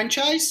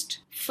 franchised.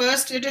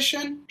 First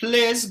edition,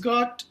 players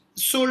got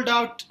sold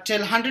out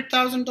till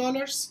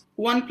 $100,000.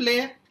 One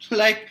player,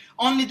 like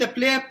only the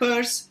player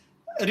purse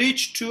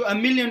reached to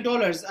 $1 million,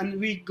 and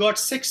we got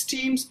 6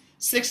 teams,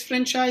 6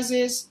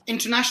 franchises,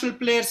 international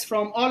players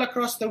from all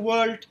across the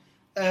world,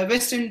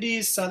 West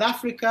Indies, South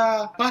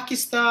Africa,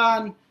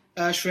 Pakistan,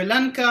 Sri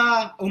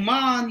Lanka,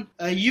 Oman,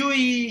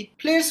 UAE.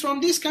 Players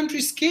from these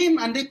countries came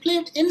and they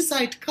played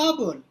inside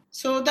Kabul.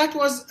 So that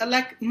was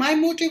like my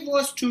motive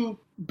was to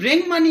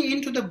bring money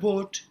into the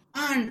boat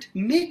and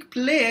make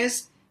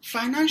players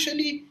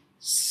financially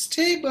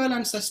stable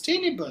and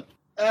sustainable.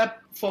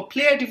 For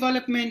player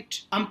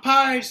development,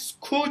 umpires,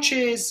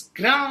 coaches,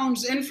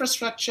 grounds,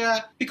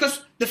 infrastructure.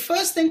 Because the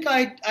first thing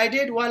I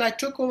did while I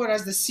took over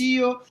as the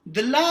CEO,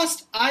 the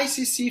last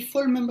ICC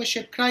full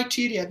membership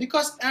criteria,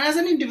 because as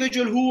an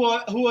individual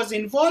who was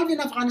involved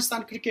in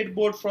Afghanistan Cricket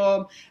Board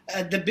from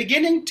the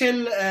beginning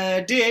till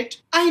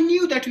date, I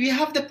knew that we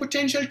have the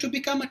potential to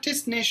become a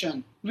test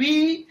nation.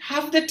 We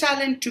have the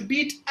talent to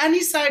beat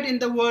any side in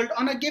the world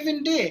on a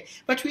given day,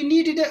 but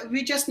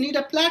we just need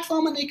a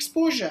platform and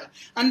exposure,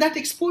 and that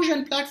exposure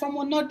and platform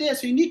were not there,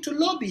 so you need to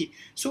lobby.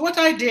 So what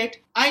I did,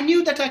 I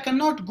knew that I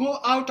cannot go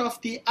out of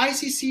the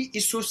ICC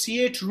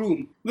associate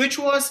room, which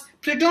was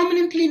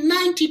predominantly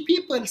 90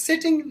 people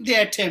sitting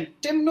there. Tim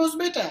knows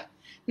better.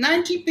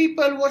 90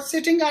 people were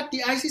sitting at the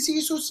ICC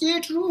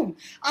associate room,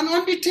 and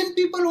only 10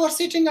 people were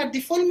sitting at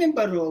the full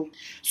member room.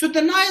 So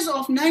the noise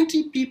of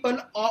 90 people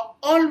are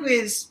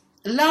always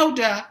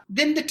louder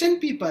than the 10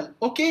 people.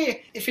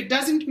 Okay, if it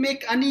doesn't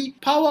make any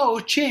power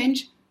or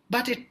change,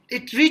 but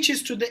it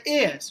reaches to the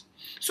ears.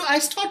 So I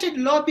started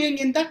lobbying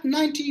in that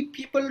 90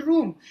 people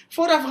room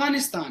for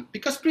Afghanistan,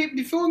 because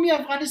before me,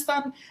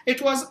 Afghanistan,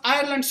 it was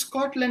Ireland,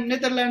 Scotland,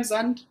 Netherlands,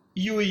 and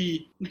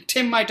UAE.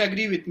 Tim might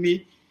agree with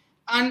me.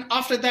 And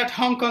after that,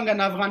 Hong Kong and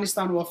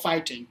Afghanistan were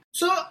fighting.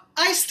 So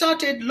I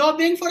started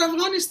lobbying for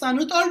Afghanistan.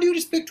 With all due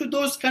respect to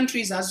those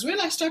countries as well,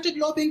 I started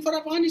lobbying for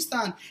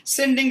Afghanistan,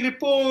 sending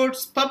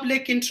reports,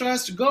 public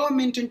interest,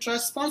 government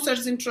interest,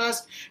 sponsors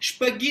interest,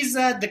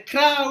 Shpagiza, the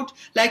crowd.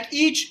 Like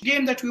each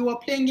game that we were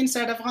playing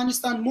inside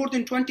Afghanistan, more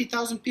than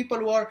 20,000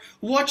 people were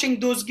watching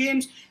those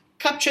games.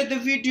 Capture the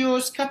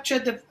videos, capture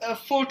the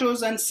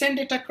photos, and send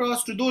it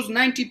across to those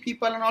 90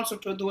 people and also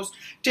to those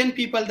 10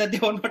 people that they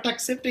were not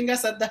accepting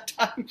us at that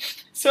time.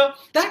 So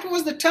that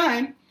was the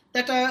time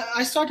that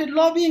I started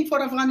lobbying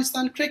for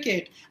Afghanistan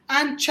cricket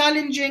and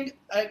challenging.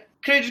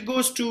 Credit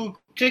goes to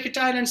Cricket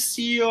Ireland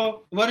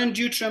CEO Warren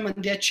Dutram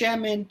and their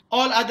chairman,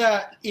 all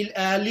other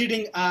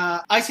leading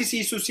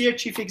ICC associate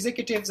chief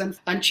executives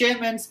and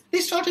chairmen. They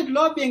started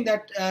lobbying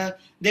that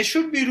there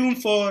should be room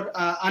for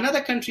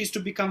another countries to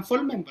become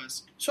full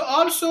members. So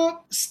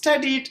also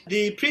studied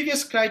the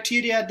previous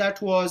criteria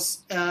that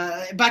was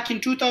back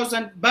in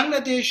 2000,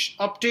 Bangladesh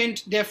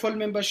obtained their full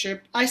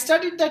membership. I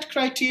studied that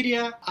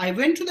criteria. I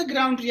went to the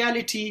ground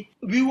reality.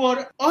 We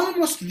were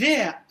almost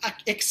there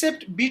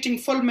except beating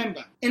full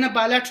member in a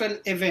bilateral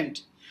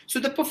event. So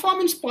the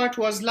performance part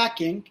was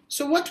lacking.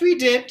 So what we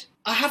did,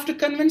 I have to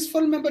convince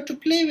full member to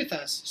play with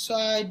us. So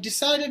I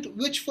decided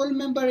which full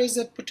member is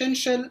a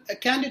potential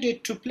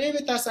candidate to play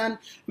with us and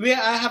where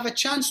I have a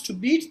chance to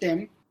beat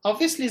them.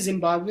 Obviously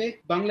Zimbabwe,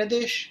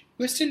 Bangladesh,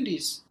 West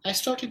Indies. I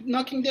started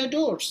knocking their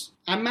doors.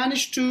 I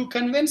managed to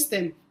convince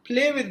them,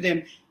 play with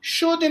them,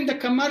 show them the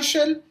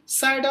commercial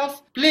side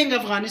of playing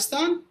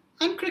Afghanistan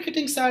and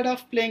cricketing side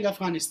of playing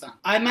Afghanistan.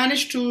 I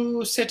managed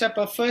to set up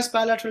a first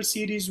bilateral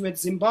series with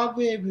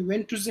Zimbabwe. We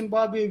went to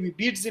Zimbabwe, we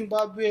beat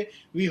Zimbabwe.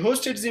 We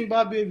hosted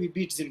Zimbabwe, we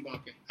beat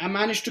Zimbabwe. I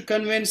managed to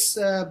convince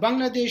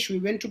Bangladesh. We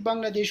went to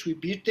Bangladesh, we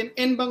beat them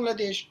in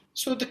Bangladesh.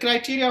 So the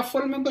criteria of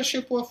full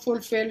membership were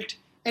fulfilled,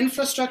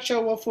 infrastructure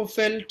were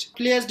fulfilled,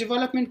 players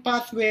development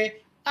pathway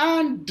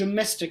and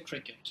domestic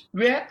cricket,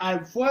 where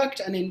I've worked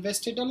and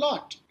invested a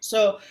lot.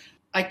 So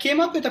I came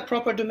up with a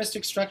proper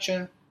domestic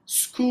structure,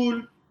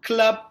 school,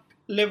 club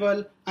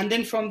level, and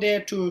then from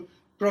there to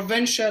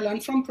provincial,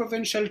 and from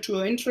provincial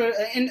to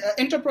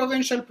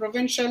interprovincial,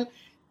 provincial,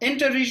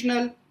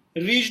 interregional,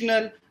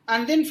 regional,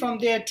 and then from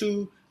there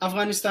to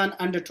Afghanistan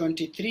under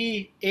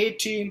 23, A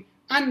team,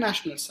 and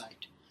national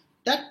side.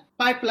 That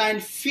pipeline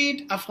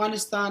feed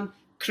Afghanistan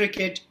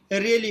cricket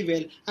really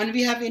well, and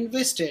we have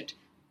invested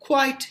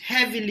quite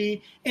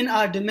heavily in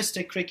our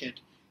domestic cricket.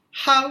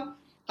 How?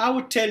 I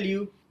would tell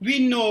you,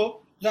 we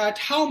know that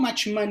how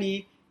much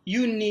money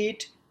you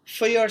need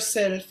for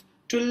yourself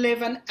to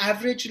live an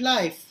average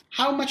life,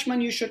 how much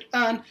money you should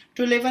earn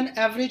to live an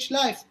average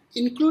life,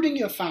 including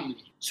your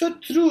family. So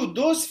through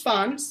those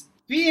funds,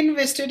 we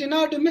invested in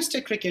our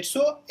domestic cricket.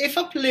 So if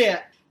a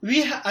player,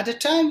 at the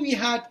time we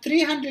had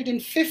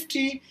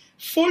 350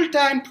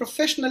 full-time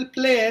professional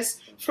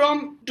players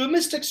from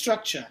domestic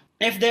structure.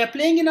 If they are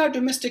playing in our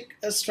domestic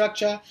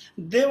structure,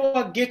 they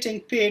were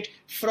getting paid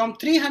from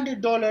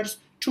 $300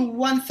 to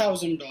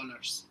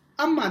 $1,000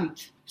 a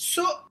month.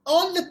 So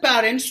all the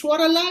parents were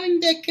allowing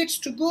their kids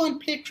to go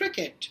and play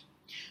cricket.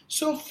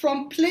 So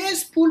from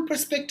players' pool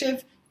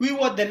perspective, we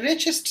were the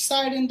richest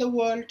side in the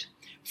world.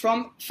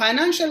 From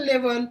financial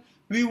level,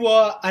 we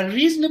were a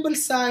reasonable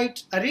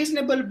side, a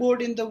reasonable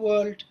board in the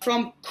world.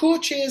 From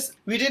coaches,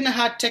 we didn't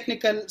have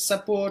technical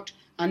support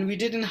and we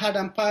didn't have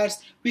umpires.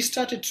 We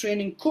started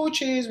training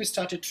coaches, we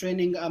started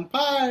training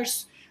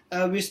umpires,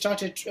 we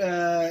started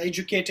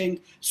educating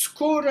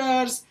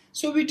scorers.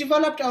 So we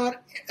developed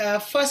our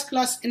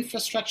first-class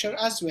infrastructure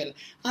as well.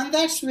 And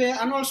that's where,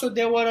 and also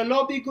there were a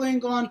lobby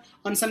going on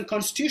some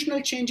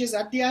constitutional changes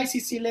at the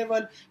ICC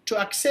level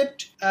to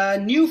accept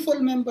new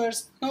full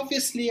members.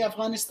 Obviously,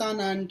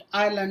 Afghanistan and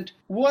Ireland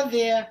were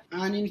there,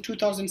 and in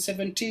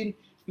 2017,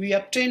 we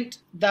obtained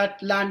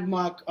that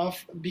landmark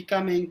of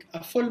becoming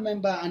a full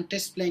member and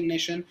test-playing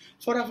nation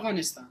for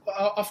Afghanistan,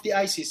 of the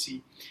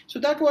ICC. So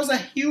that was a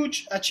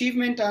huge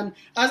achievement, and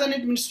as an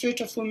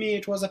administrator for me,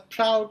 it was a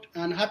proud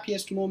and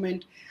happiest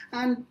moment.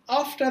 And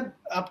after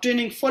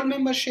obtaining full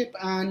membership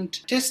and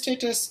test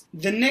status,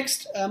 the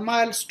next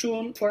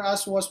milestone for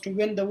us was to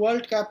win the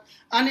World Cup.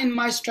 And in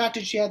my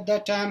strategy at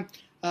that time,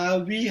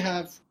 we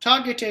have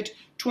targeted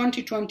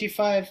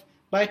 2025.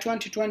 By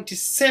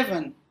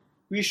 2027,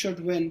 we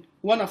should win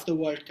one of the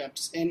World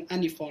Cups in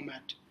any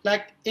format.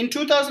 Like in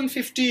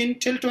 2015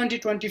 till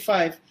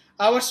 2025,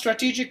 our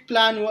strategic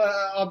plan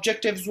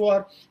objectives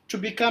were to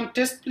become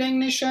test-playing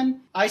nation,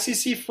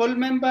 ICC full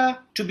member,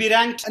 to be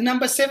ranked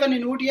number 7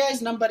 in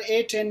ODIs, number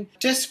 8 in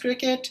Test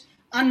cricket,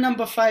 and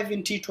number 5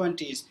 in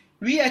T20s.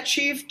 We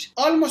achieved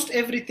almost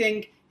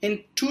everything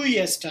in 2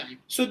 years' time.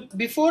 So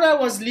before I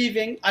was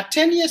leaving, a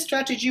 10-year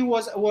strategy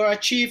were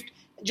achieved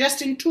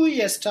just in 2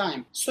 years'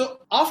 time.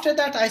 So after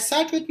that, I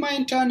sat with my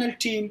internal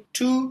team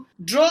to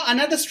draw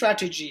another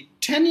strategy,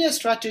 10-year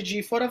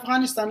strategy for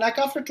Afghanistan. Like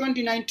after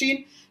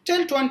 2019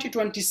 till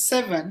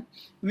 2027,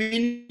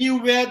 we knew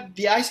where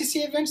the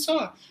ICC events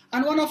are.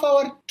 And one of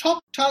our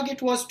top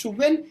target was to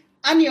win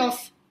any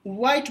of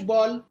white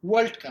ball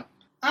World Cup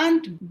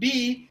and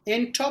be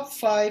in top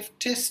 5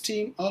 test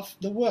team of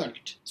the world.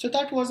 So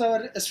that was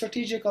our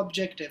strategic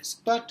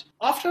objectives. But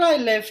after I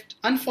left,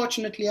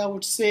 unfortunately, I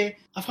would say,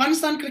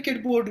 Afghanistan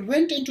Cricket Board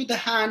went into the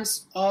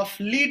hands of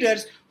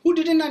leaders who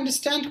didn't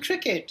understand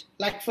cricket.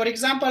 Like, for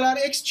example, our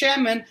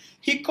ex-chairman,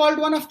 he called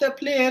one of the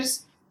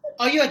players,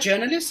 "Are you a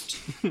journalist?"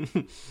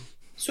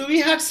 So we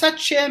had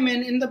such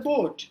chairman in the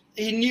board.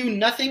 He knew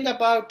nothing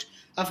about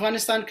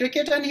Afghanistan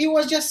cricket, and he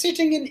was just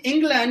sitting in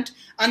England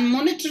and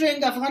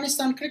monitoring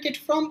Afghanistan cricket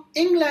from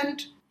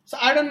England. So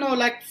I don't know,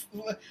 like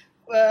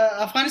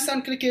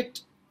Afghanistan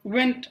cricket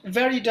went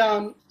very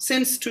down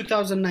since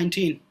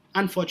 2019,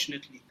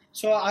 unfortunately.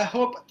 So I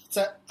hope it's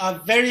a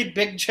very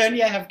big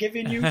journey I have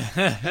given you.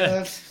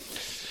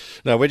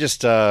 No, we're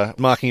just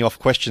marking off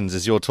questions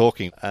as you're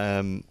talking.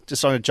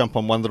 Just want to jump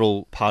on one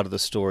little part of the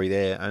story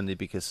there, only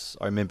because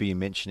I remember you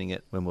mentioning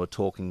it when we were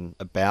talking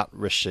about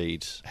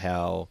Rashid,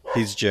 how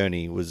his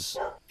journey was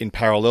in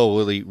parallel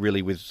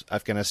really with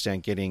Afghanistan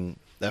getting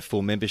that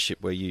full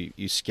membership, where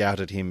you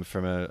scouted him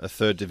from a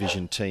third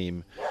division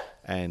team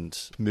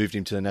and moved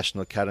him to the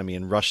National Academy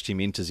and rushed him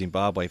into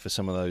Zimbabwe for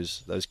some of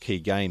those key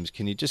games.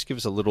 Can you just give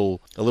us a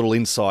little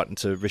insight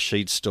into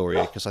Rashid's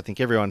story? Because I think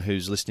everyone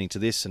who's listening to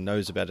this and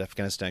knows about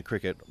Afghanistan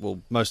cricket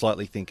will most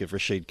likely think of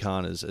Rashid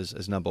Khan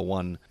as number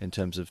one in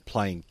terms of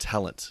playing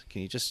talent.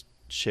 Can you just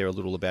share a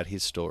little about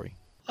his story?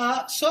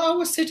 So I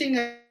was sitting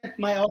at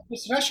my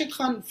office. Rashid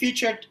Khan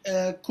featured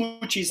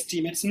Kochi's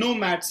team. It's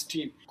Nomad's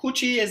team.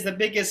 Kochi is the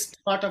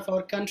biggest part of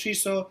our country,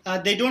 so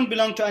they don't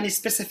belong to any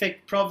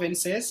specific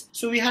provinces.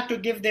 So we had to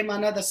give them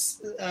another,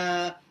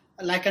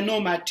 like a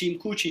Nomad team,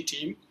 Kochi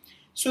team.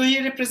 So he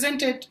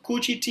represented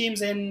Kochi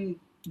teams in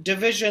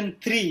Division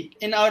 3,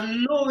 in our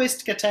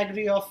lowest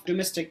category of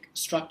domestic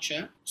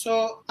structure.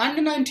 So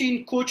under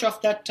 19 coach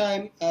of that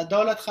time,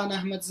 Daulat Khan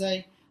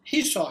Ahmadzai,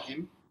 he saw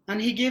him. And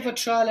he gave a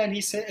trial, and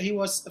he said he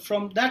was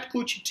from that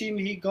Kochi team.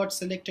 He got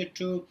selected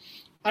to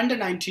under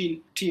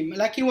 19 team.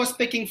 Like he was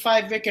picking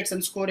 5 wickets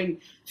and scoring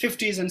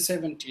 50s and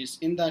 70s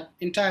in that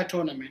entire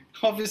tournament.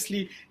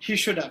 Obviously, he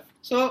should have.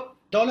 So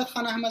Daulat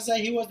Khan Ahmadzai,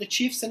 he was the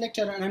chief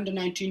selector and under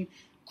 19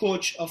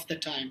 coach of the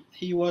time.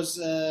 He was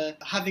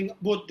having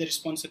both the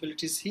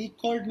responsibilities. He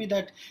called me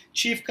that,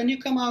 Chief, can you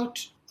come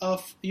out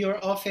of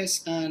your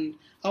office and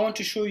I want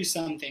to show you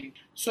something.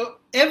 So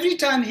every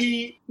time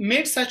he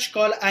made such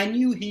call, I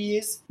knew he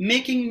is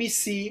making me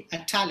see a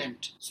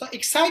talent. So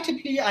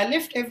excitedly, I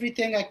left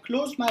everything. I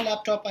closed my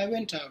laptop. I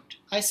went out.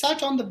 I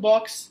sat on the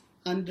box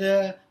and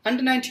the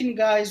under 19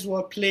 guys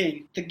were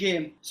playing the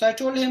game. So I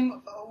told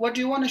him, what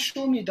do you want to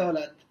show me,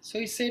 Daulat? So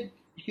he said,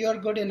 you're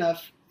good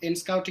enough in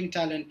scouting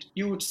talent.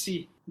 You would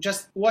see.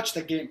 Just watch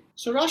the game.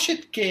 So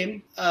Rashid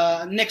came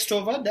next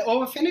over. The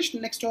over finished.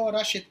 Next over,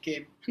 Rashid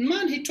came. And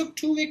man, he took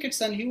 2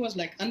 wickets and he was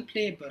like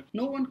unplayable.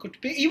 No one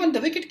could pick. Even the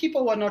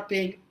wicketkeeper were not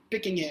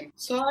picking him.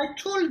 So I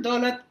told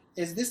Daulat,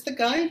 is this the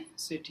guy? He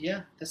said,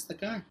 yeah, that's the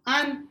guy.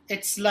 And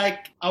it's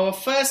like our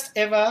first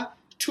ever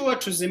tour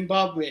to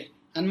Zimbabwe.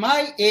 And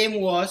my aim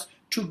was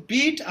to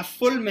beat a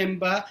full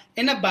member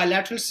in a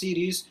bilateral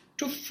series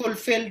to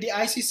fulfill the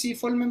ICC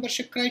full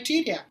membership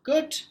criteria.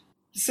 Good.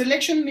 The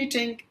selection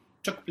meeting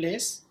took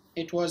place.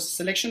 It was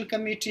selection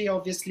committee,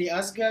 obviously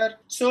Asghar.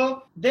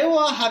 So they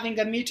were having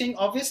a meeting.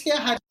 Obviously,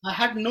 I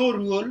had no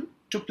role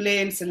to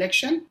play in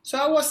selection. So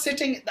I was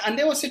sitting, and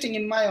they were sitting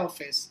in my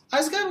office.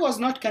 Asghar was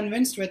not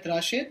convinced with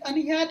Rashid, and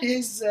he had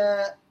his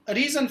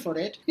reason for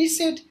it. He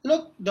said,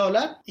 look,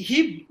 Daulat,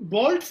 he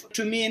bowled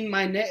to me in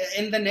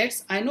the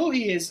nets. I know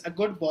he is a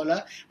good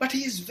bowler, but he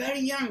is very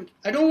young.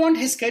 I don't want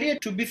his career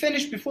to be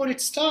finished before it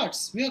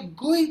starts. We are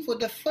going for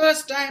the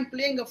first time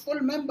playing a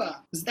full member.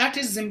 That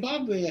is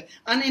Zimbabwe,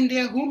 and in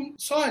their home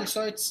soil.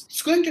 So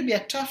it's going to be a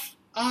tough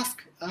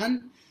ask.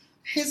 And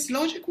his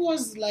logic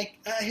was like,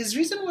 his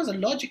reason was a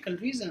logical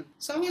reason.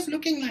 So I was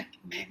looking like,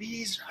 maybe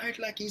he's right,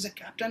 like he's a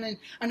captain,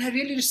 and I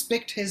really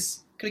respect his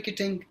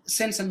cricketing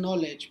sense and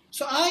knowledge.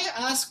 So I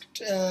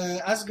asked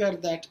Asghar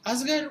that,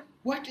 Asghar,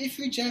 what if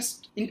we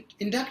just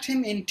induct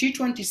him in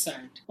T20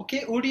 side?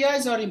 Okay,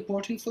 ODIs are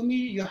important for me.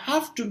 You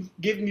have to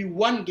give me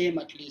 1 game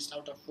at least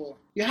out of 4.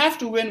 You have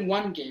to win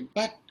 1 game.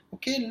 But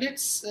okay,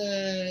 let's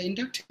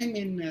induct him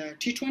in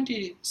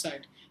T20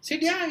 side.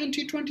 Said, yeah, in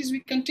T20s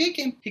we can take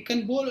him. He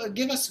can bowl,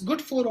 give us good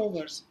 4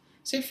 overs.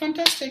 Said,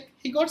 fantastic.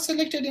 He got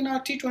selected in our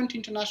T20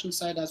 international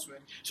side as well.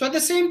 So at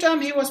the same time,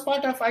 he was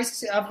part of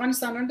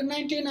Afghanistan under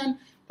 19 and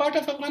part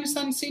of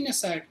Afghanistan senior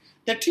side.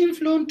 The team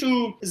flew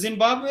to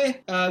Zimbabwe.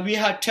 We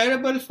had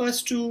terrible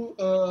first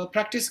 2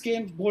 practice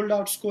games, bowled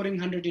out scoring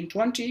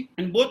 120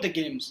 in both the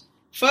games.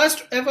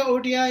 First ever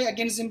ODI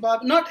against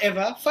Zimbabwe, not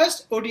ever,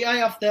 first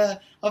ODI of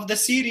the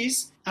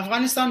series.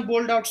 Afghanistan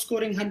bowled out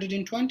scoring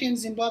 120 and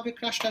Zimbabwe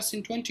crushed us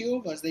in 20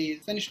 overs. They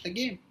finished the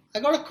game. I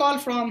got a call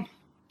from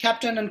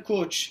captain and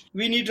coach.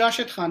 We need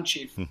Rashid Khan,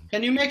 chief.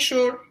 Can you make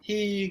sure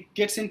he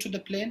gets into the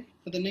plane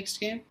for the next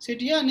game?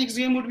 Said, yeah, next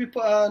game would be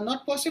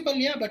not possible,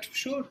 yeah, but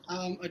sure.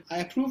 I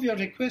approve your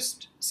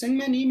request. Send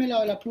me an email,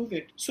 I'll approve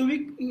it. So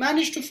we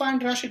managed to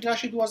find Rashid.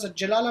 Rashid was at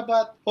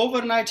Jalalabad.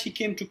 Overnight, he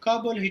came to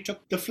Kabul. He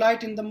took the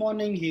flight in the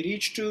morning. He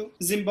reached to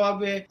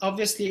Zimbabwe.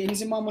 Obviously,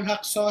 Inzamam ul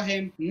Haq saw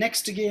him.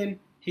 Next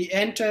game, he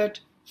entered.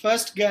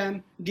 First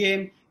game,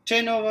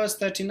 10 overs,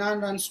 39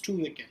 runs, 2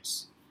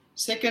 wickets.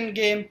 Second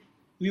game,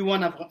 we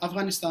won,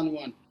 Afghanistan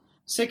won.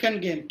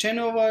 Second game, 10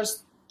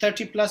 overs,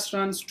 30 plus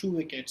runs, 2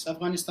 wickets.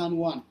 Afghanistan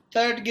won.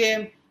 Third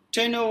game,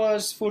 10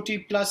 overs, 40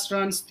 plus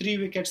runs, 3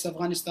 wickets.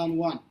 Afghanistan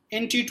won.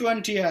 In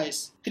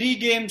T20Is, 3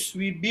 games,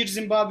 we beat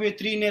Zimbabwe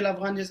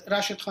 3-0.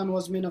 Rashid Khan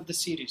was man of the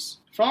series.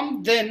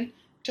 From then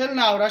till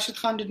now, Rashid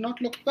Khan did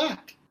not look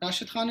back.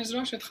 Rashid Khan is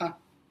Rashid Khan.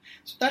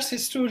 So that's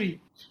his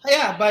story.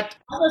 Yeah, but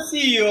as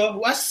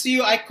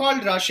CEO, I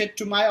called Rashid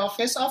to my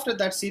office after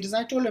that series.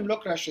 I told him,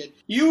 look, Rashid,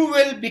 you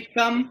will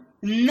become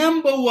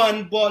number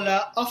 1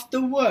 bowler of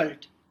the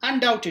world,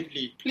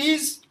 undoubtedly.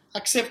 Please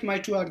accept my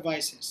 2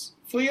 advices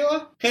for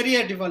your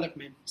career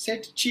development.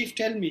 Said, Chief,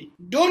 tell me,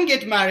 don't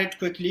get married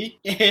quickly.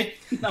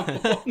 Number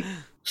 1.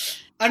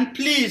 And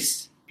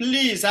please,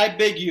 I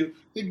beg you,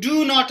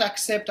 do not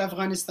accept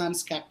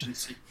Afghanistan's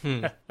captaincy.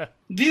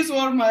 These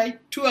were my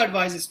 2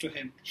 advices to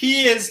him.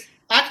 He is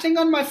acting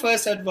on my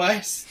first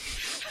advice.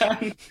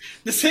 And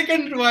the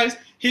second advice,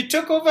 he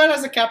took over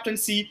as a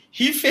captaincy.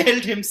 He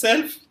failed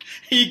himself.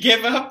 He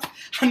gave up.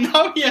 And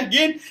now he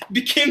again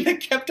became the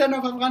captain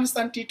of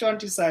Afghanistan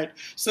T20 side.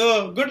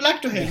 So good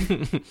luck to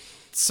him.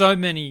 So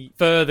many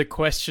further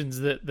questions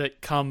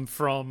that come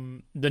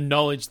from the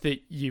knowledge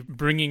that you're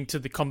bringing to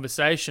the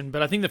conversation.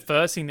 But I think the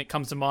first thing that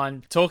comes to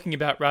mind, talking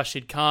about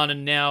Rashid Khan,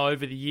 and now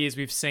over the years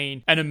we've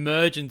seen an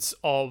emergence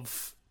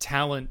of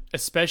talent,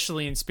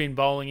 especially in spin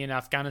bowling in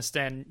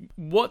Afghanistan.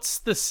 What's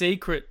the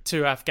secret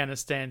to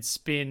Afghanistan's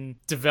spin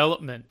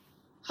development?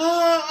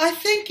 I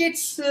think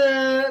it's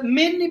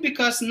mainly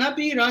because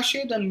Nabi,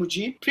 Rashid, and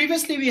Mujib.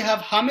 Previously, we have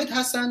Hamid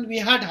Hassan. We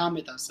had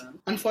Hamid Hassan.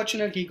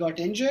 Unfortunately, he got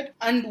injured.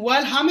 And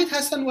while Hamid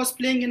Hassan was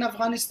playing in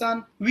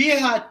Afghanistan, we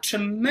had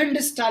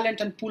tremendous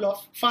talent and pool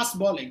of fast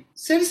bowling.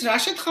 Since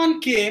Rashid Khan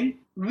came,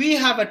 we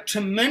have a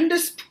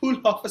tremendous pool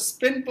of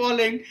spin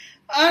bowling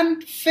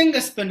and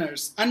finger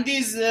spinners. And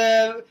these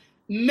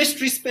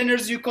mystery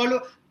spinners, you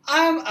call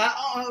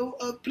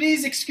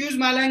please excuse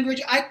my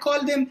language, I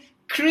call them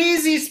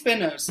crazy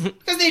spinners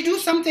because they do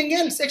something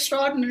else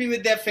extraordinary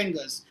with their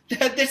fingers.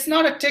 That's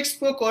not a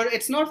textbook or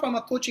it's not from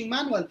a coaching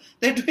manual.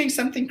 They're doing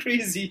something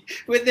crazy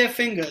with their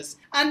fingers.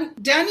 And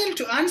Daniel,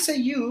 to answer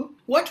you,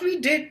 what we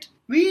did,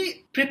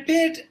 we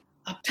prepared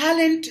a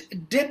talent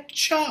depth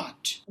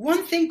chart.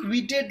 One thing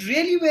we did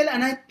really well,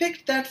 and I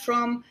picked that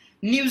from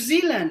New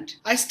Zealand.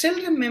 I still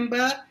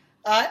remember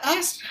I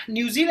asked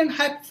New Zealand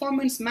high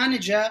performance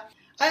manager,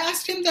 I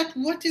asked him that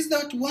what is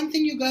that one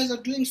thing you guys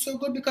are doing so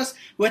good, because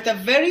with a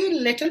very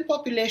little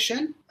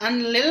population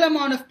and little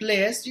amount of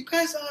players, you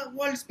guys are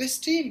world's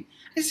best team.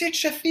 I said,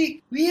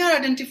 Shafiq, we are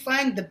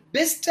identifying the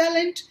best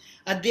talent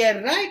at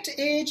their right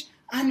age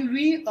and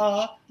we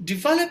are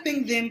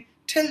developing them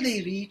till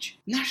they reach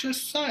national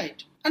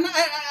side. And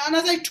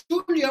as I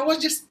told you, I was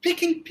just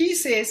picking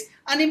pieces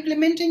and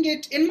implementing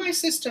it in my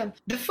system.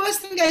 The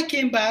first thing I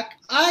came back,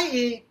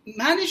 I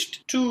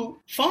managed to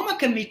form a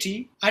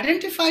committee,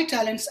 identify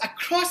talents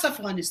across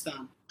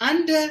Afghanistan,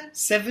 under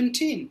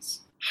 17s,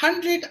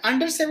 100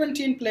 under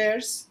 17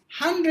 players,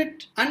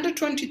 100 under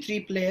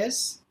 23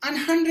 players, and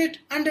 100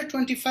 under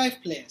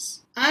 25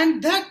 players.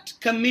 And that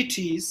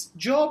committee's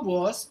job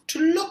was to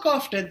look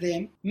after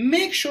them,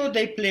 make sure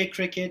they play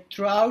cricket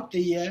throughout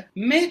the year,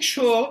 make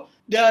sure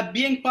they are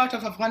being part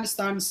of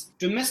Afghanistan's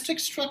domestic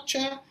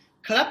structure,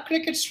 club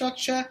cricket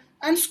structure,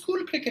 and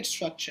school cricket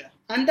structure.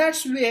 And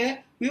that's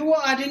where we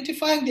were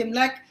identifying them.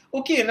 Like,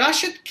 okay,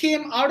 Rashid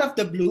came out of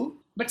the blue,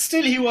 but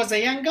still he was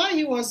a young guy.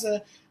 He was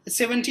a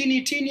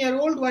 17,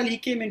 18-year-old while he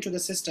came into the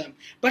system.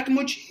 But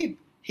Mujib,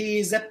 he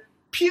is a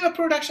pure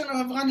production of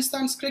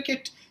Afghanistan's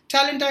cricket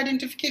talent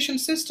identification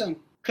system.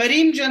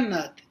 Kareem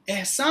Jannat,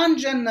 Ehsan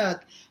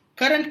Jannat,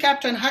 current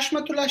captain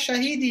Hashmatullah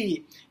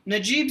Shahidi,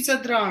 Najib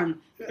Zadran,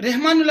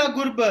 Rehmanullah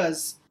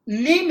Gurbaz,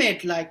 name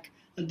it, like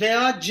they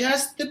are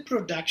just the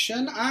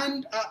production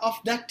and of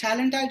that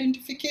talent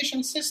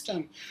identification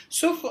system.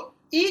 So for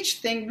each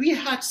thing we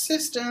had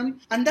system,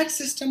 and that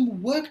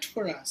system worked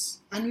for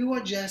us, and we were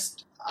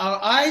just,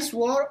 our eyes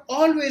were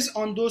always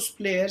on those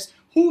players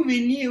who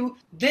we knew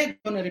they're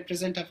going to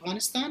represent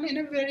Afghanistan in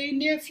a very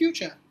near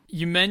future.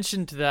 You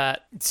mentioned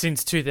that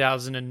since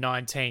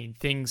 2019,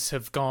 things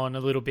have gone a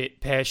little bit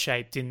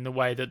pear-shaped in the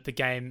way that the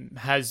game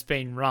has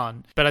been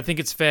run. But I think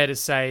it's fair to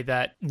say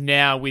that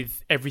now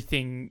with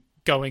everything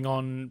going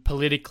on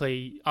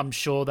politically, I'm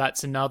sure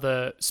that's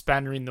another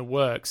spanner in the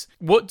works.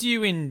 What do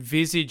you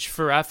envisage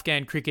for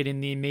Afghan cricket in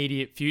the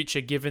immediate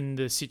future, given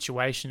the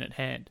situation at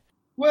hand?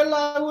 Well,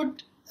 I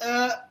would,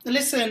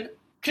 listen,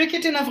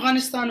 cricket in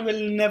Afghanistan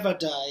will never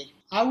die.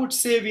 I would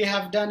say we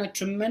have done a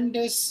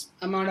tremendous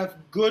amount of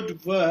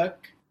good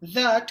work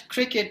that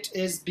cricket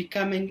is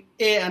becoming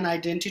A, an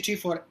identity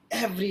for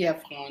every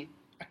Afghan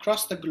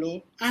across the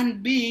globe,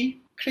 and B,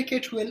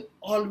 cricket will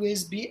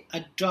always be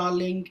a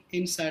darling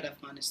inside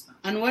Afghanistan.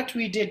 And what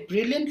we did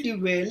brilliantly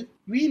well,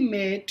 we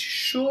made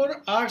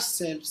sure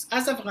ourselves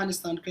as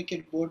Afghanistan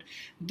Cricket Board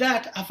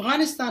that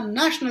Afghanistan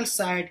national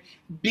side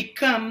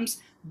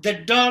becomes the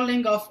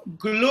darling of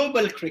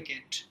global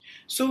cricket.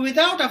 So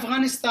without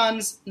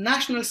Afghanistan's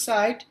national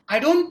side, I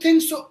don't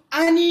think so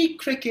any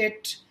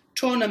cricket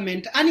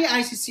tournament, any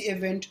ICC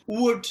event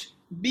would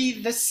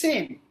be the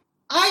same.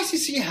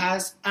 ICC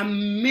has a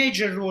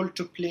major role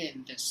to play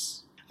in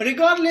this.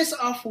 Regardless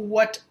of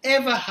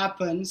whatever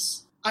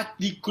happens at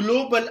the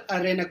global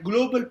arena,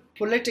 global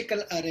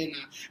political arena,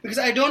 because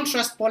I don't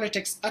trust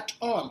politics at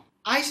all,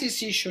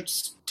 ICC should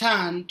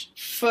stand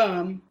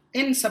firm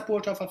in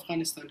support of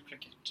Afghanistan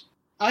cricket.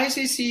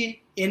 ICC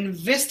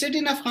invested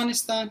in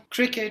Afghanistan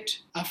cricket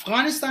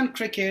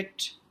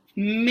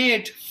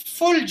made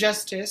full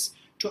justice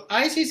to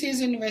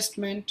ICC's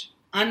investment,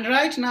 and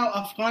right now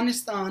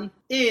Afghanistan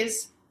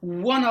is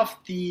one of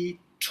the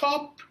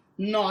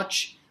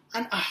top-notch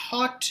and a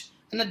hot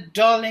and a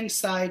darling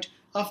side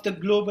of the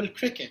global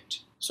cricket.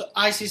 So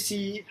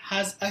ICC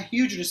has a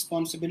huge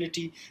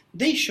responsibility.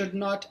 They should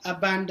not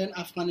abandon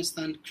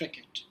Afghanistan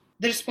cricket.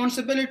 The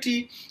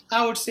responsibility,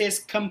 I would say, is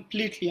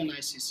completely on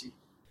ICC.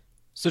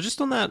 So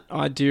just on that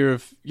idea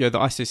of the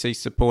ICC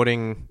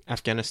supporting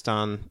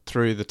Afghanistan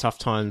through the tough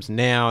times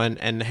now,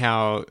 and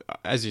how,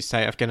 as you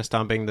say,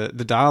 Afghanistan being the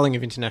darling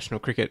of international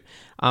cricket,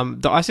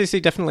 the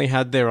ICC definitely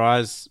had their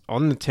eyes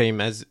on the team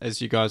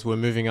as you guys were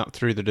moving up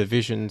through the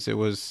divisions. It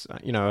was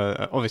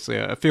obviously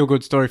a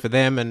feel-good story for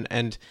them,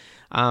 and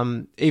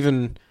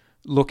even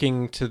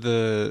looking to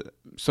the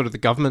sort of the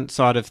government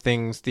side of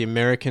things, the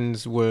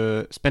Americans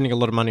were spending a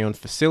lot of money on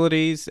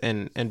facilities,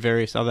 and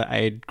various other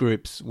aid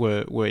groups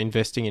were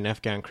investing in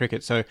Afghan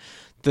cricket. So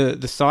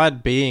the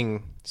side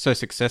being so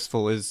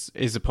successful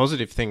is a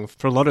positive thing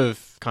for a lot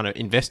of kind of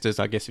investors,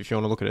 I guess, if you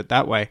want to look at it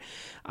that way.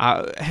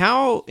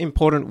 How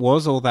important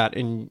was all that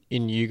in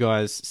you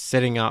guys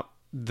setting up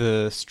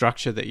the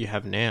structure that you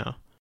have now?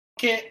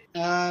 Okay,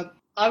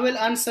 I will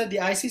answer the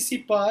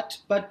ICC part,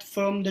 but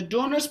from the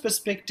donors'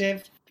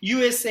 perspective,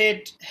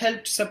 USAID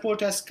helped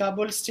support us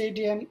Kabul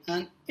Stadium,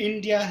 and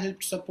India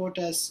helped support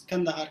us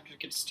Kandahar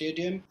Cricket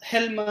Stadium.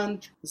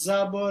 Helmand,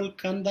 Zabul,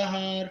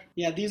 Kandahar,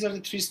 these are the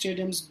three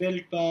stadiums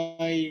built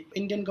by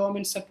Indian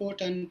government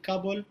support, and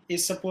Kabul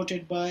is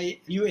supported by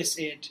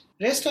USAID.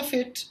 Rest of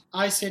it,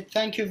 I said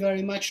thank you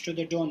very much to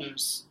the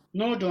donors.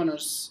 No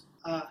donors.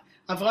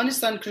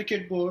 Afghanistan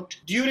Cricket Board,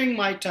 during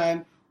my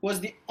time, was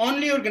the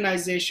only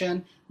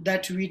organization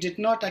that we did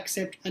not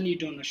accept any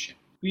donorship.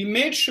 We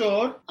made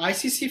sure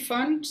ICC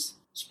funds,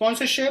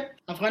 sponsorship,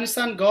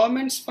 Afghanistan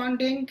government's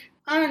funding,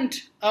 and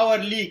our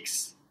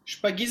leagues.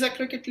 Shpagiza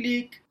Cricket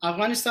League,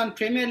 Afghanistan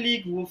Premier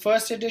League,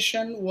 first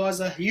edition, was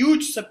a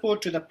huge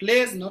support to the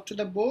players, not to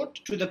the board,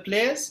 to the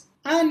players,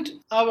 and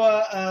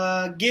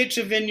our gate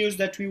revenues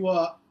that we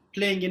were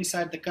playing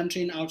inside the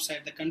country and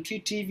outside the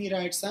country, TV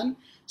rights and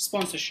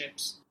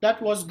sponsorships.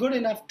 That was good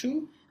enough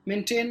to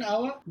maintain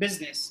our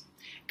business.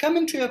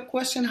 Coming to your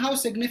question, how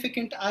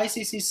significant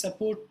ICC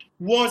support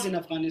was in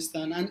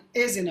Afghanistan and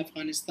is in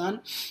Afghanistan,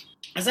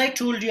 as I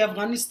told you,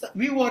 Afghanistan,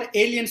 we were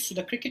aliens to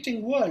the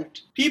cricketing world.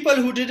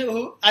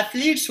 People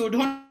athletes who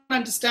don't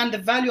understand the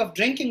value of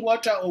drinking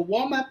water or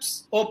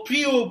warm-ups or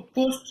pre or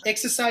post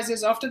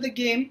exercises after the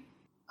game,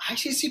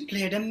 ICC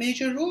played a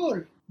major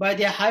role. By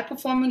their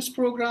high-performance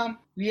program,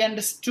 we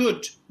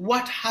understood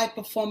what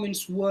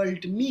high-performance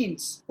world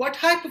means, what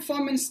high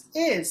performance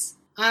is,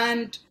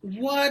 and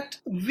what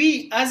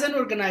we as an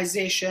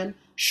organization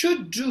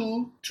should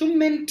do to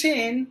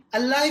maintain a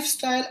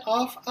lifestyle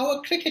of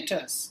our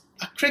cricketers.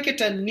 A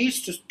cricketer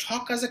needs to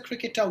talk as a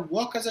cricketer,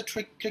 walk as a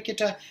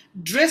cricketer,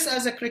 dress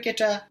as a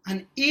cricketer,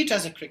 and eat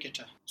as a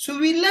cricketer. So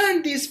we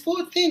learned these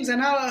four things,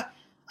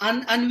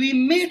 and we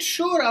made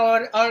sure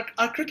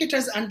our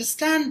cricketers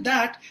understand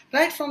that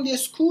right from their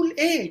school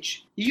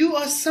age. You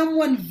are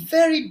someone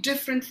very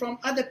different from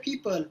other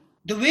people.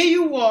 The way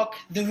you walk,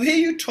 the way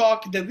you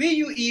talk, the way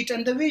you eat,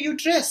 and the way you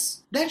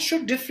dress, that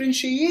should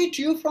differentiate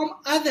you from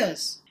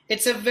others.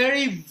 It's a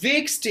very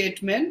vague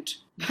statement,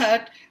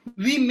 but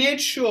we made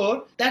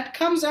sure that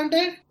comes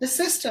under the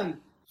system.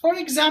 For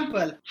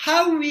example,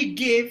 how we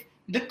gave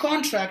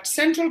the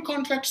central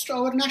contracts to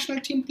our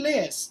national team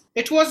players.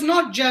 It was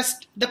not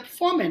just the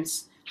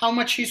performance, how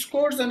much he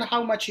scores and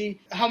how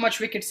much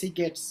wickets he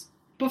gets.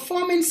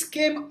 Performance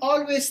came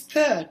always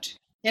third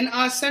in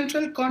our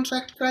central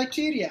contract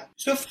criteria.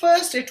 So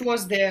first it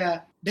was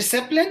their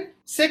discipline,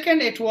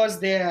 second it was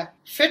their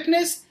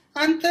fitness,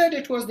 and third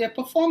it was their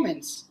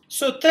performance.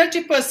 So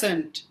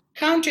 30%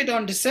 counted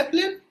on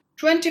discipline,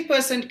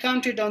 20%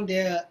 counted on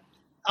their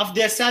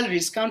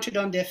salaries counted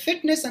on their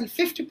fitness, and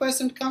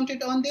 50%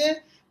 counted on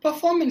their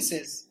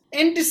performances.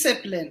 In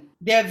discipline,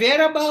 their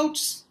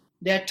whereabouts,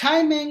 their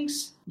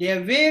timings,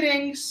 their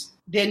wearings,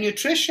 their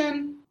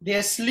nutrition,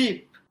 their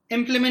sleep.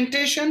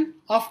 Implementation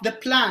of the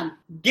plan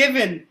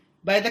given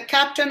by the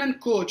captain and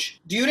coach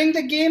during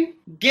the game,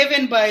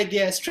 given by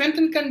their strength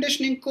and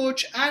conditioning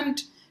coach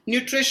and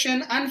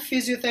nutrition and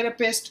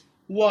physiotherapist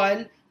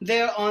while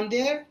they're on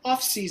their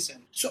off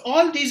season. So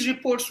all these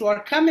reports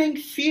were coming,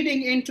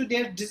 feeding into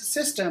their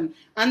system,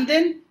 and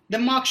then the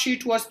mark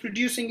sheet was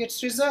producing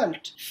its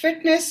result.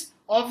 Fitness,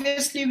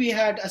 obviously we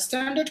had a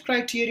standard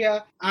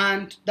criteria,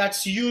 and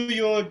that's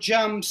yo-yo,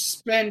 jumps,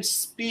 sprints,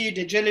 speed,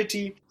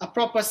 agility, a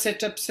proper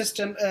setup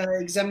system,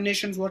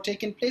 examinations were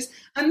taking place,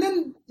 and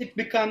then it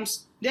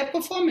becomes their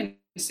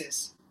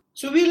performances.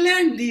 So we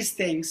learned these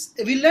things.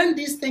 We learned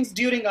these things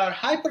during our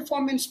high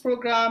performance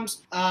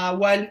programs,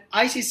 while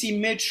ICC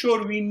made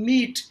sure we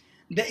meet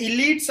the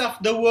elites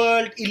of the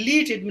world,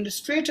 elite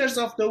administrators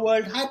of the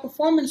world, high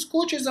performance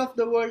coaches of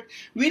the world.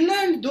 We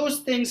learned those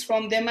things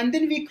from them, and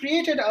then we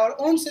created our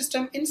own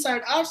system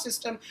inside our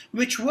system,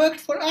 which worked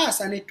for us,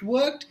 and it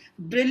worked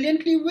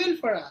brilliantly well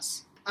for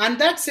us. And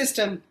that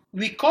system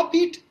we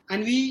copied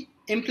and we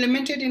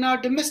implemented in our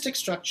domestic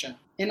structure,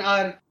 in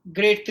our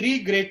grade 3,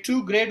 grade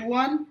 2, grade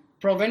 1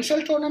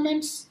 provincial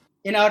tournaments.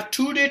 In our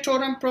 2-day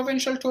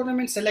provincial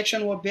tournament,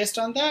 selection were based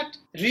on that.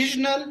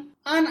 Regional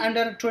and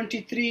under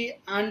 23,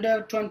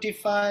 under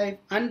 25,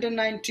 under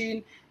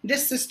 19.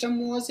 This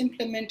system was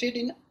implemented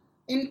in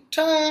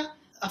entire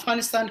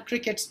Afghanistan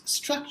cricket's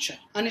structure.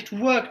 And it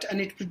worked, and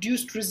it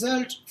produced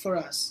results for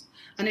us.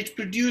 And it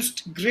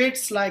produced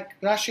greats like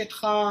Rashid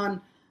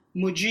Khan,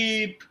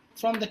 Mujib,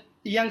 from the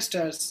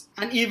youngsters.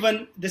 And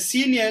even the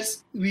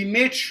seniors, we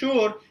made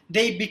sure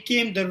they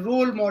became the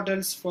role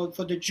models for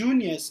the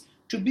juniors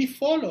to be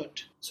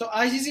followed. So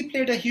ICC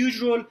played a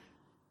huge role.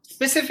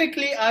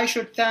 Specifically, I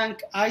should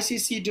thank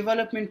ICC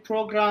development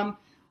program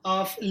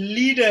of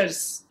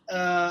leaders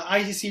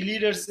ICC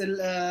leaders,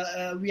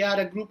 we are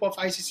a group of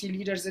ICC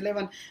leaders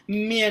 11,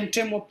 me and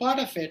Tim were part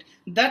of it.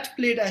 That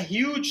played a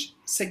huge,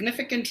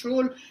 significant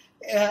role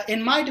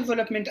in my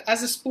development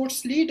as a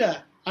sports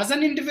leader, as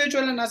an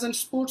individual and as a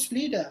sports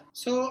leader.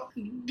 So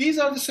these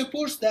are the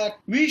supports that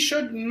we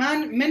should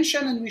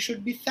mention, and we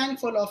should be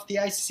thankful of the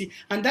ICC.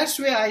 And that's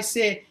where I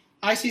say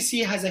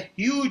ICC has a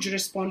huge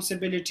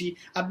responsibility,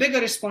 a bigger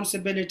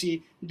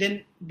responsibility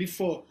than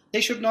before.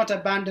 They should not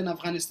abandon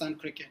Afghanistan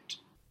cricket.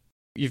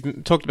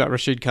 You've talked about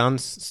Rashid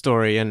Khan's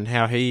story and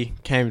how he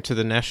came to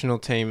the national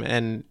team,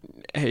 and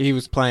he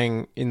was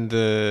playing in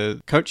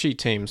the Kochi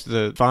teams,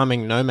 the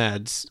farming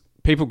nomads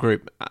people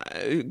group.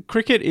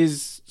 Cricket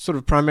is sort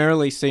of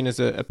primarily seen as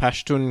a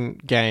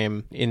Pashtun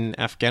game in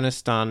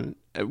Afghanistan.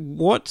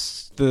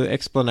 What's the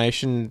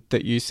explanation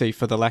that you see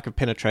for the lack of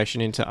penetration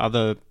into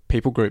other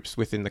people groups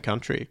within the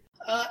country?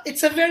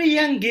 It's a very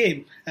young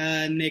game,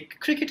 Nick.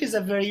 Cricket is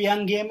a very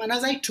young game, and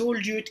as I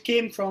told you, it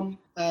came from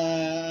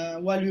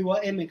while we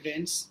were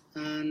immigrants,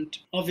 and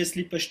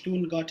obviously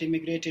Pashtun got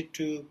immigrated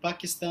to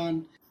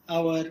Pakistan.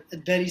 Our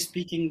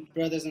Dari-speaking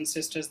brothers and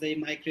sisters, they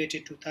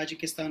migrated to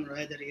Tajikistan or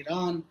either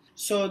Iran.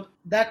 So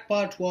that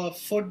part was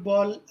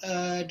football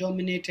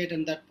dominated,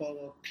 and that part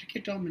was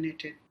cricket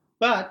dominated.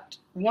 But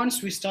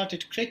once we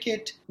started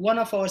cricket, one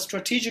of our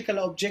strategical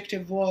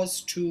objectives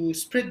was to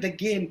spread the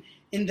game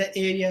in the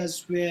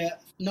areas where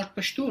not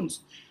Pashtuns.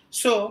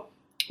 So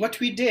what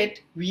we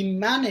did, we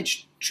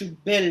managed to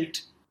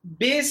build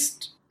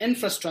based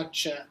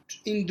infrastructure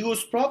in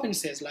those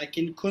provinces, like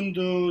in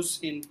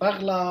Kunduz, in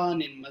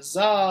Baghlan, in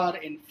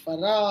Mazar, in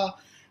Farah,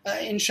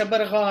 in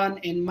Shabarghan,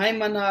 in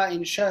Maimana,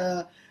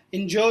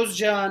 in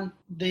Jozjan.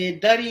 The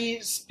Dari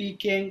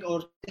speaking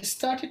or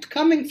started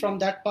coming from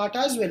that part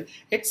as well.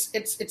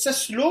 It's a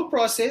slow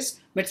process,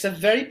 but it's a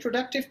very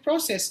productive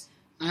process.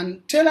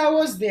 Until I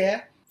was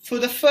there, for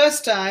the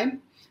first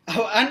time,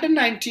 our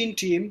under-19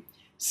 team,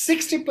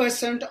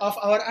 60% of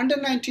our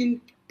under-19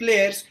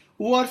 players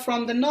were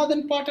from the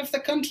northern part of the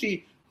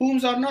country,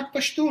 whom are not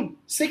Pashtun,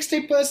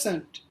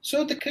 60%.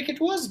 So the cricket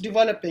was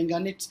developing,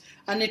 and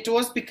it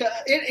was because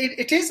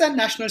it is a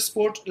national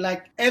sport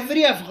like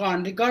every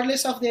Afghan,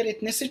 regardless of their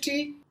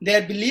ethnicity,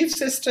 their belief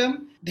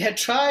system, their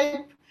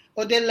tribe,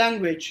 or their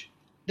language.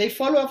 They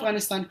follow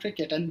Afghanistan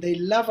cricket, and they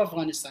love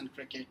Afghanistan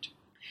cricket.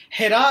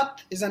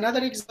 Herat is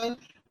another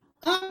example.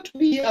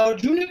 And our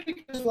junior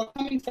cricketers were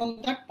coming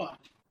from that part.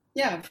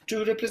 Yeah,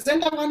 to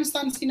represent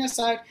Afghanistan senior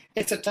side,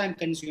 it's a time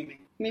consuming.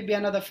 Maybe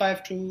another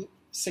 5 to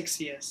 6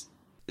 years.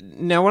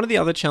 Now, one of the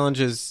other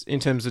challenges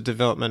in terms of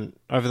development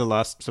over the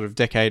last sort of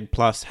decade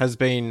plus has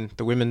been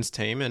the women's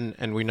team,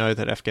 and we know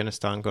that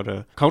Afghanistan got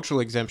a cultural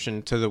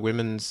exemption to the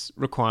women's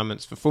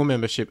requirements for full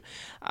membership.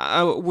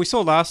 We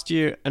saw last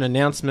year an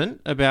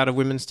announcement about a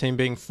women's team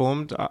being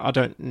formed. I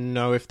don't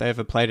know if they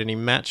ever played any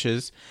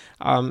matches.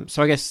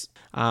 So I guess,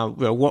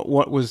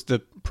 what was the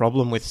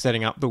problem with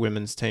setting up the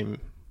women's team?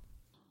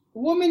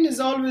 Women is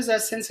always a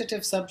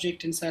sensitive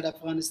subject inside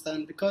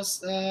Afghanistan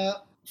because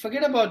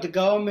forget about the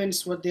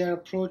governments, what their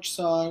approaches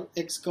are,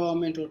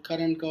 ex-government or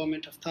current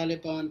government of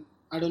Taliban.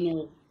 I don't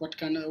know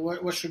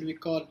what should we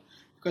call,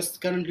 because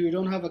currently we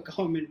don't have a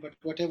government, but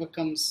whatever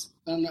comes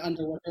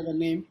under whatever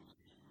name.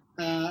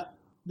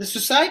 The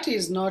society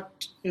is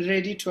not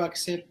ready to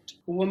accept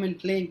women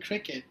playing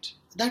cricket.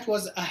 That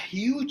was a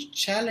huge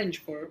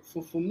challenge for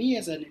me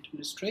as an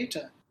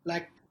administrator.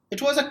 Like,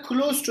 it was a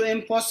close to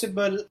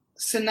impossible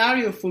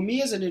scenario for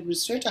me as an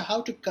administrator,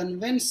 how to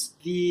convince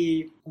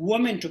the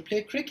women to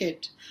play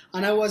cricket.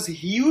 And I was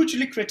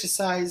hugely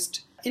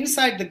criticized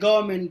inside the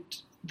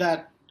government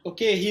that,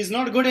 okay, he's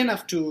not good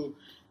enough to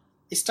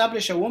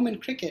establish a women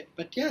cricket.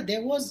 But yeah,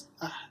 there was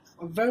a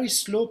very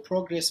slow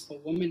progress for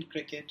women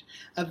cricket,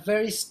 a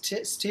very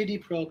steady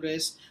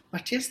progress.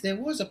 But yes, there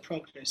was a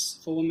progress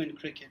for women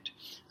cricket.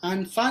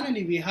 And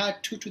finally, we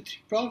had 2 to 3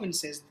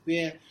 provinces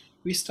where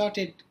we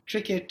started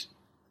cricket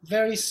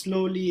very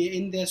slowly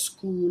in their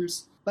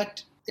schools,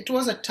 but it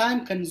was a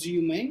time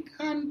consuming,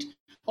 and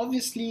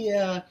obviously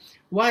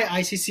why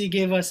ICC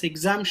gave us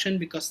exemption,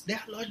 because they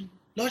are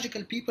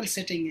logical people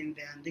sitting in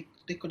there, and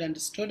they could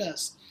understood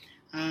us,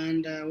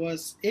 and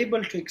was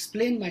able to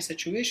explain my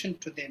situation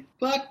to them.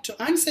 But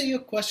to answer your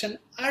question,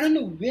 I don't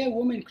know where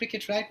women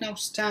cricket right now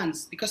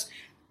stands, because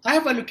I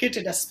have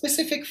allocated a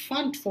specific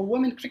fund for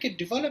women cricket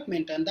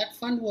development, and that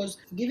fund was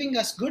giving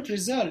us good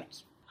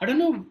results. I don't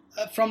know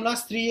from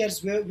last 3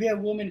 years where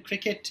women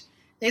cricket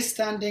is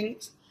standing.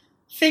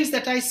 Things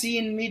that I see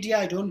in media,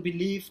 I don't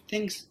believe.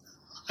 Things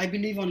I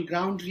believe on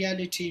ground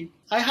reality.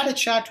 I had a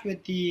chat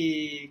with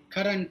the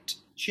current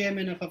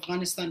chairman of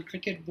Afghanistan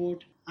Cricket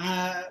Board.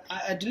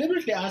 I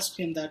deliberately asked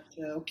him that,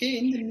 okay,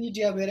 in the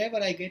media, wherever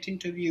I get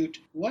interviewed,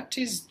 what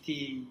is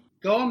the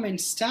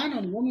government stand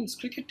on women's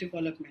cricket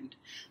development?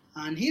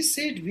 And he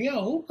said, we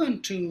are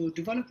open to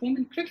develop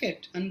women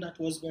cricket. And that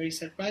was very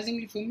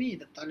surprisingly for me.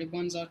 The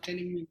Taliban are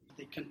telling me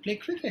they can play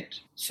cricket.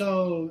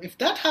 So if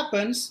that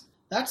happens,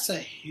 that's a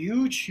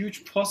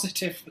huge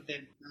positive for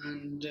them.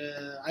 And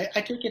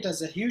I take it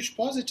as a huge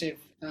positive.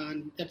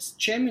 And that's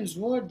chairman's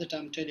word that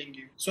I'm telling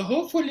you. So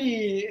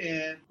hopefully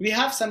we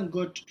have some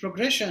good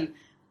progression.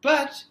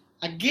 But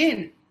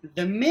again,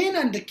 the main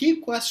and the key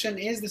question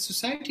is the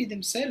society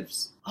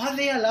themselves. Are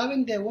they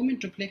allowing their women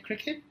to play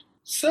cricket?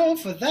 So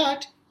for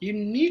that, you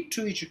need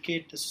to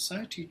educate the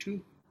society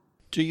too.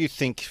 Do you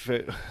think,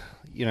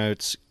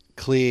 it's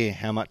clear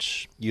how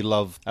much you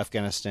love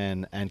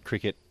Afghanistan and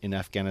cricket in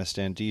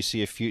Afghanistan. Do you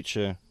see a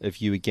future of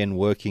you again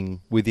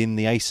working within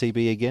the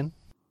ACB again?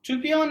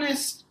 To be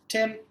honest,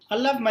 Tim, I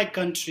love my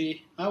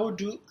country. I would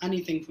do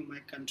anything for my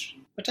country.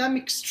 But I'm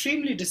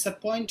extremely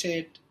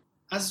disappointed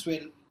as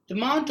well. The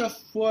amount of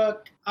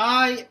work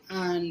I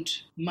and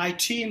my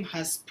team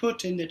has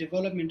put in the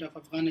development of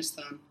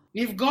Afghanistan.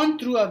 We've gone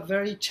through a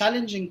very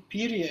challenging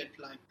period.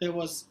 Like there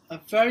was a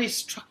very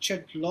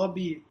structured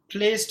lobby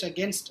placed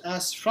against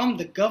us from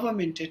the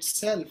government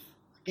itself,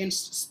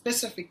 against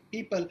specific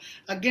people,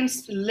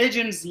 against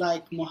legends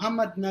like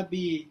Muhammad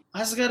Nabi,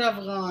 Asghar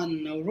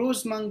Afghan,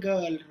 Nawroz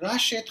Mangal,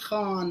 Rashid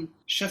Khan,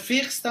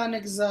 Shafiq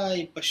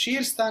Stanikzai, Bashir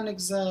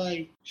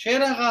Stanikzai,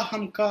 Sher Agha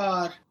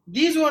Hamkar.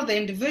 These were the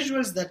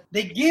individuals that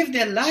they gave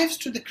their lives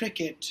to the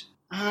cricket.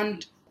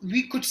 And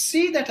we could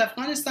see that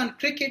Afghanistan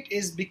cricket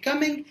is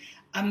becoming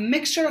a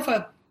mixture of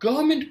a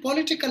government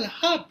political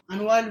hub.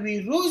 And while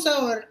we rose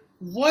our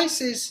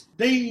voices,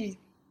 they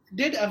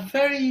did a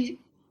very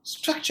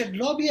structured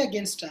lobby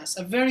against us,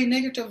 a very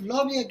negative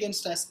lobby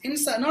against us,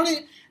 inside, not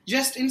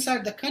just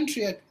inside the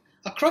country,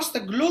 across the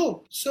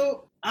globe.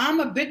 So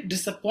I'm a bit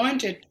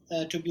disappointed,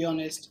 to be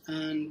honest.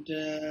 And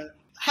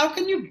how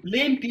can you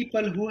blame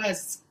people who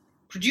has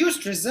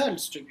produced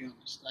results, to be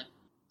honest? Like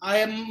I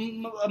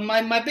am,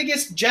 my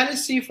biggest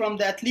jealousy from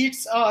the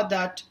athletes are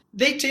that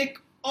they take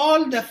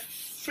all the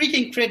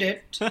freaking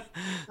credit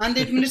and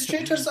the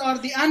administrators are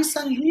the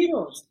unsung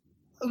heroes.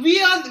 We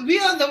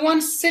are the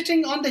ones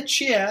sitting on the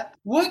chair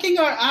working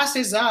our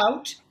asses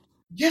out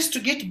just to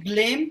get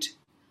blamed.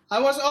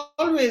 I was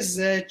always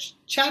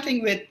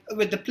chatting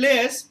with the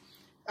players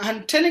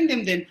and telling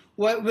them then,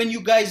 when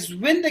you guys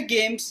win the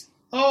games,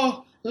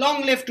 oh,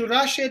 long live to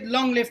Rashid,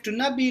 long live to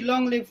Nabi,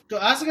 long live to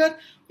Asghar.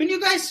 When you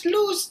guys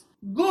lose,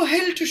 go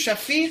hell to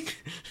Shafiq.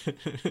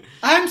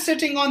 I'm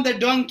sitting on the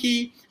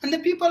donkey and the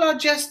people are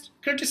just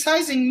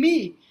criticizing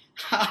me.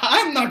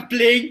 I'm not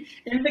playing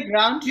in the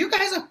ground. You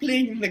guys are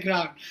playing in the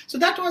ground. So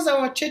that was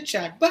our chit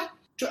chat. But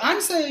to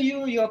answer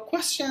your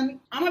question,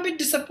 I'm a bit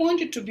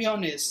disappointed, to be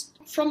honest,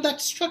 from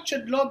that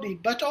structured lobby.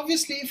 But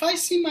obviously, if I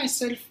see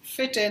myself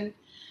fit in,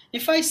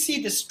 if I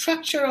see the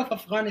structure of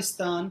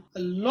Afghanistan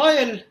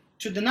loyal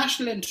to the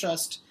national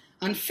interest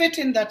and fit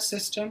in that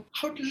system,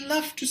 I would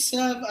love to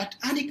serve at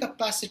any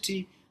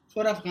capacity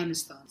for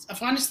Afghanistan.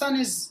 Afghanistan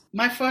is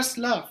my first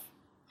love.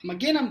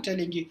 Again, I'm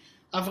telling you,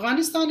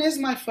 Afghanistan is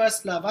my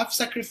first love. I've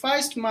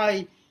sacrificed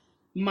my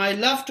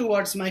love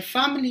towards my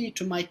family,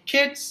 to my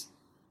kids,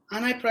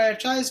 and I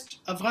prioritized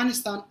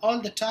Afghanistan all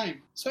the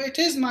time. So it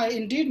is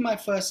indeed my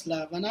first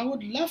love, and I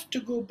would love to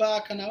go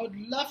back, and I would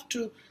love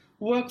to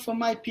work for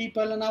my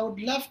people, and I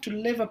would love to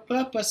live a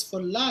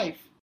purposeful life.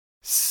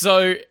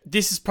 So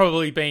this has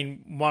probably been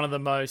one of the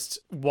most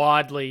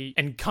widely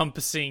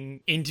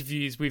encompassing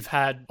interviews we've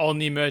had on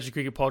the Emerging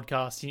Cricket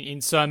podcast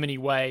in so many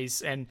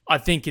ways. And I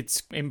think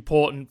it's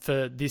important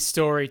for this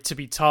story to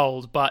be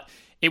told, but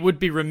it would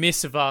be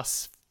remiss of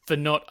us for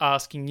not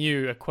asking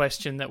you a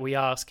question that we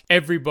ask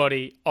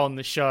everybody on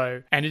the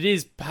show. And it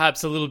is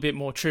perhaps a little bit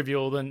more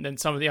trivial than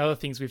some of the other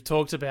things we've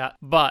talked about.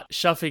 But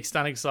Shafiq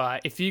Stanikzai,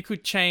 if you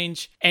could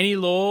change any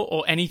law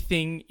or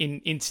anything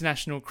in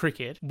international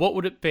cricket, what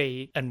would it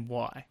be and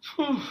why?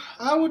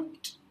 I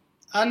would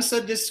answer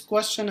this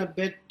question a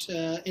bit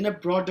in a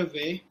broader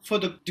way. For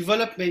the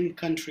developing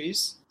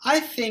countries,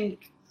 I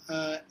think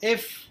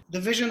if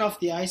the vision of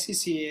the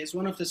ICC is,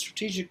 one of the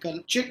strategic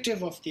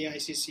objective of the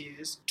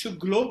ICC is to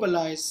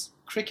globalize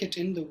cricket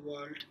in the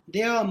world,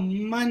 there are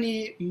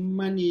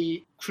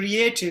many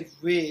creative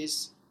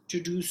ways to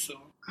do so.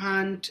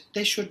 And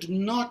they should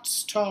not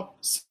stop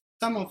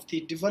some of the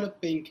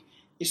developing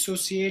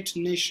associate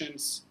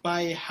nations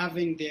by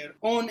having their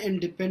own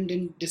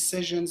independent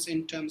decisions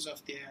in terms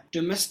of their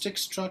domestic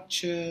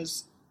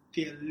structures,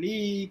 their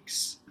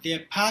leagues,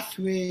 their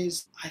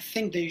pathways. I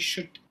think they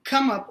should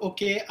come up,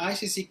 okay,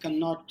 ICC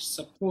cannot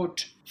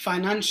support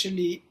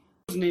financially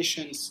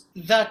nations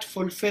that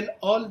fulfill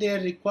all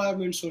their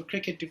requirements for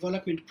cricket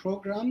development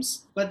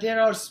programs, but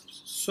there are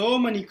so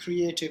many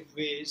creative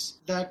ways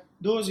that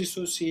those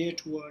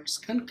associate worlds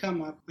can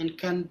come up and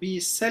can be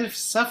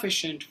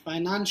self-sufficient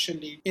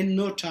financially in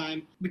no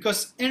time,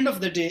 because end of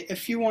the day,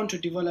 if you want to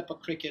develop a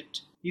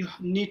cricket, you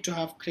need to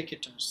have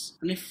cricketers,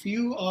 and if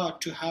you are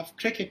to have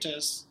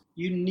cricketers,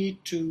 you need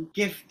to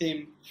give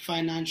them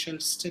financial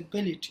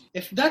stability.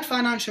 If that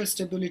financial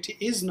stability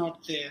is not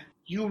there,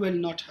 you will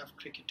not have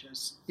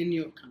cricketers in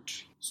your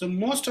country. So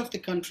most of the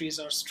countries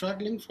are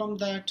struggling from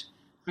that,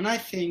 and I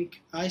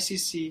think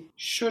ICC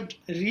should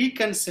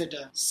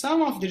reconsider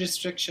some of the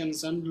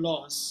restrictions and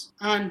laws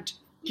and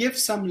give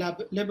some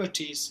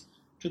liberties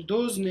to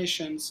those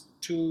nations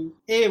to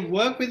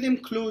work with them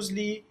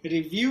closely,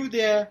 review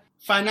their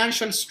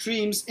financial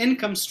streams,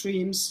 income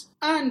streams,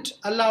 and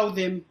allow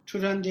them to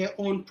run their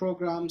own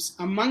programs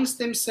amongst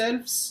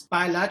themselves,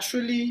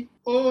 bilaterally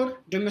or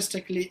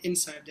domestically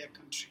inside their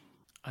country.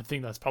 I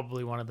think that's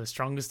probably one of the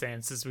strongest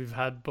answers we've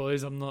had,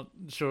 boys. I'm not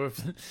sure if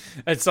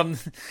that's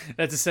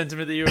a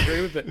sentiment that you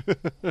agree with,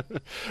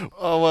 but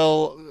Oh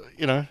well,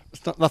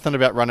 it's nothing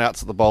about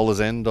run-outs at the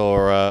bowler's end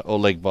or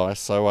leg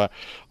bias. So I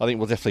think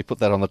we'll definitely put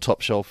that on the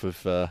top shelf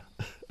of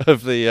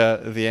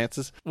the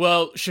answers.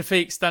 Well,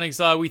 Shafiq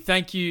Stanikzai, we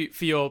thank you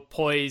for your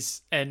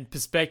poise and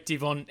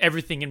perspective on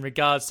everything in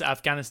regards to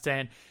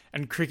Afghanistan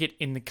and cricket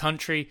in the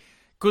country.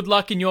 Good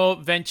luck in your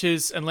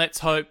ventures, and let's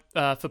hope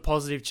for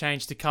positive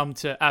change to come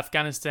to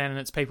Afghanistan and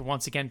its people.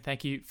 Once again,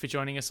 thank you for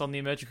joining us on the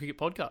Emerging Cricket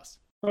Podcast.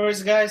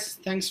 Alright, guys,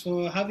 thanks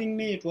for having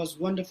me. It was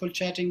wonderful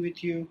chatting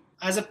with you.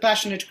 As a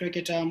passionate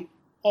cricketer, I'm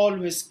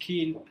always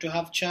keen to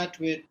have chat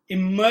with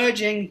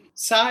emerging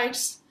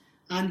sides,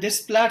 and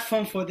this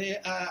platform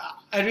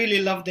I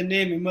really love the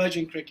name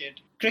Emerging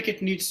Cricket.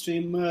 Cricket needs to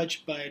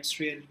emerge by its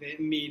real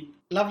mean.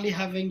 Lovely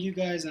having you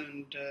guys,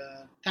 and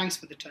thanks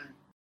for the time.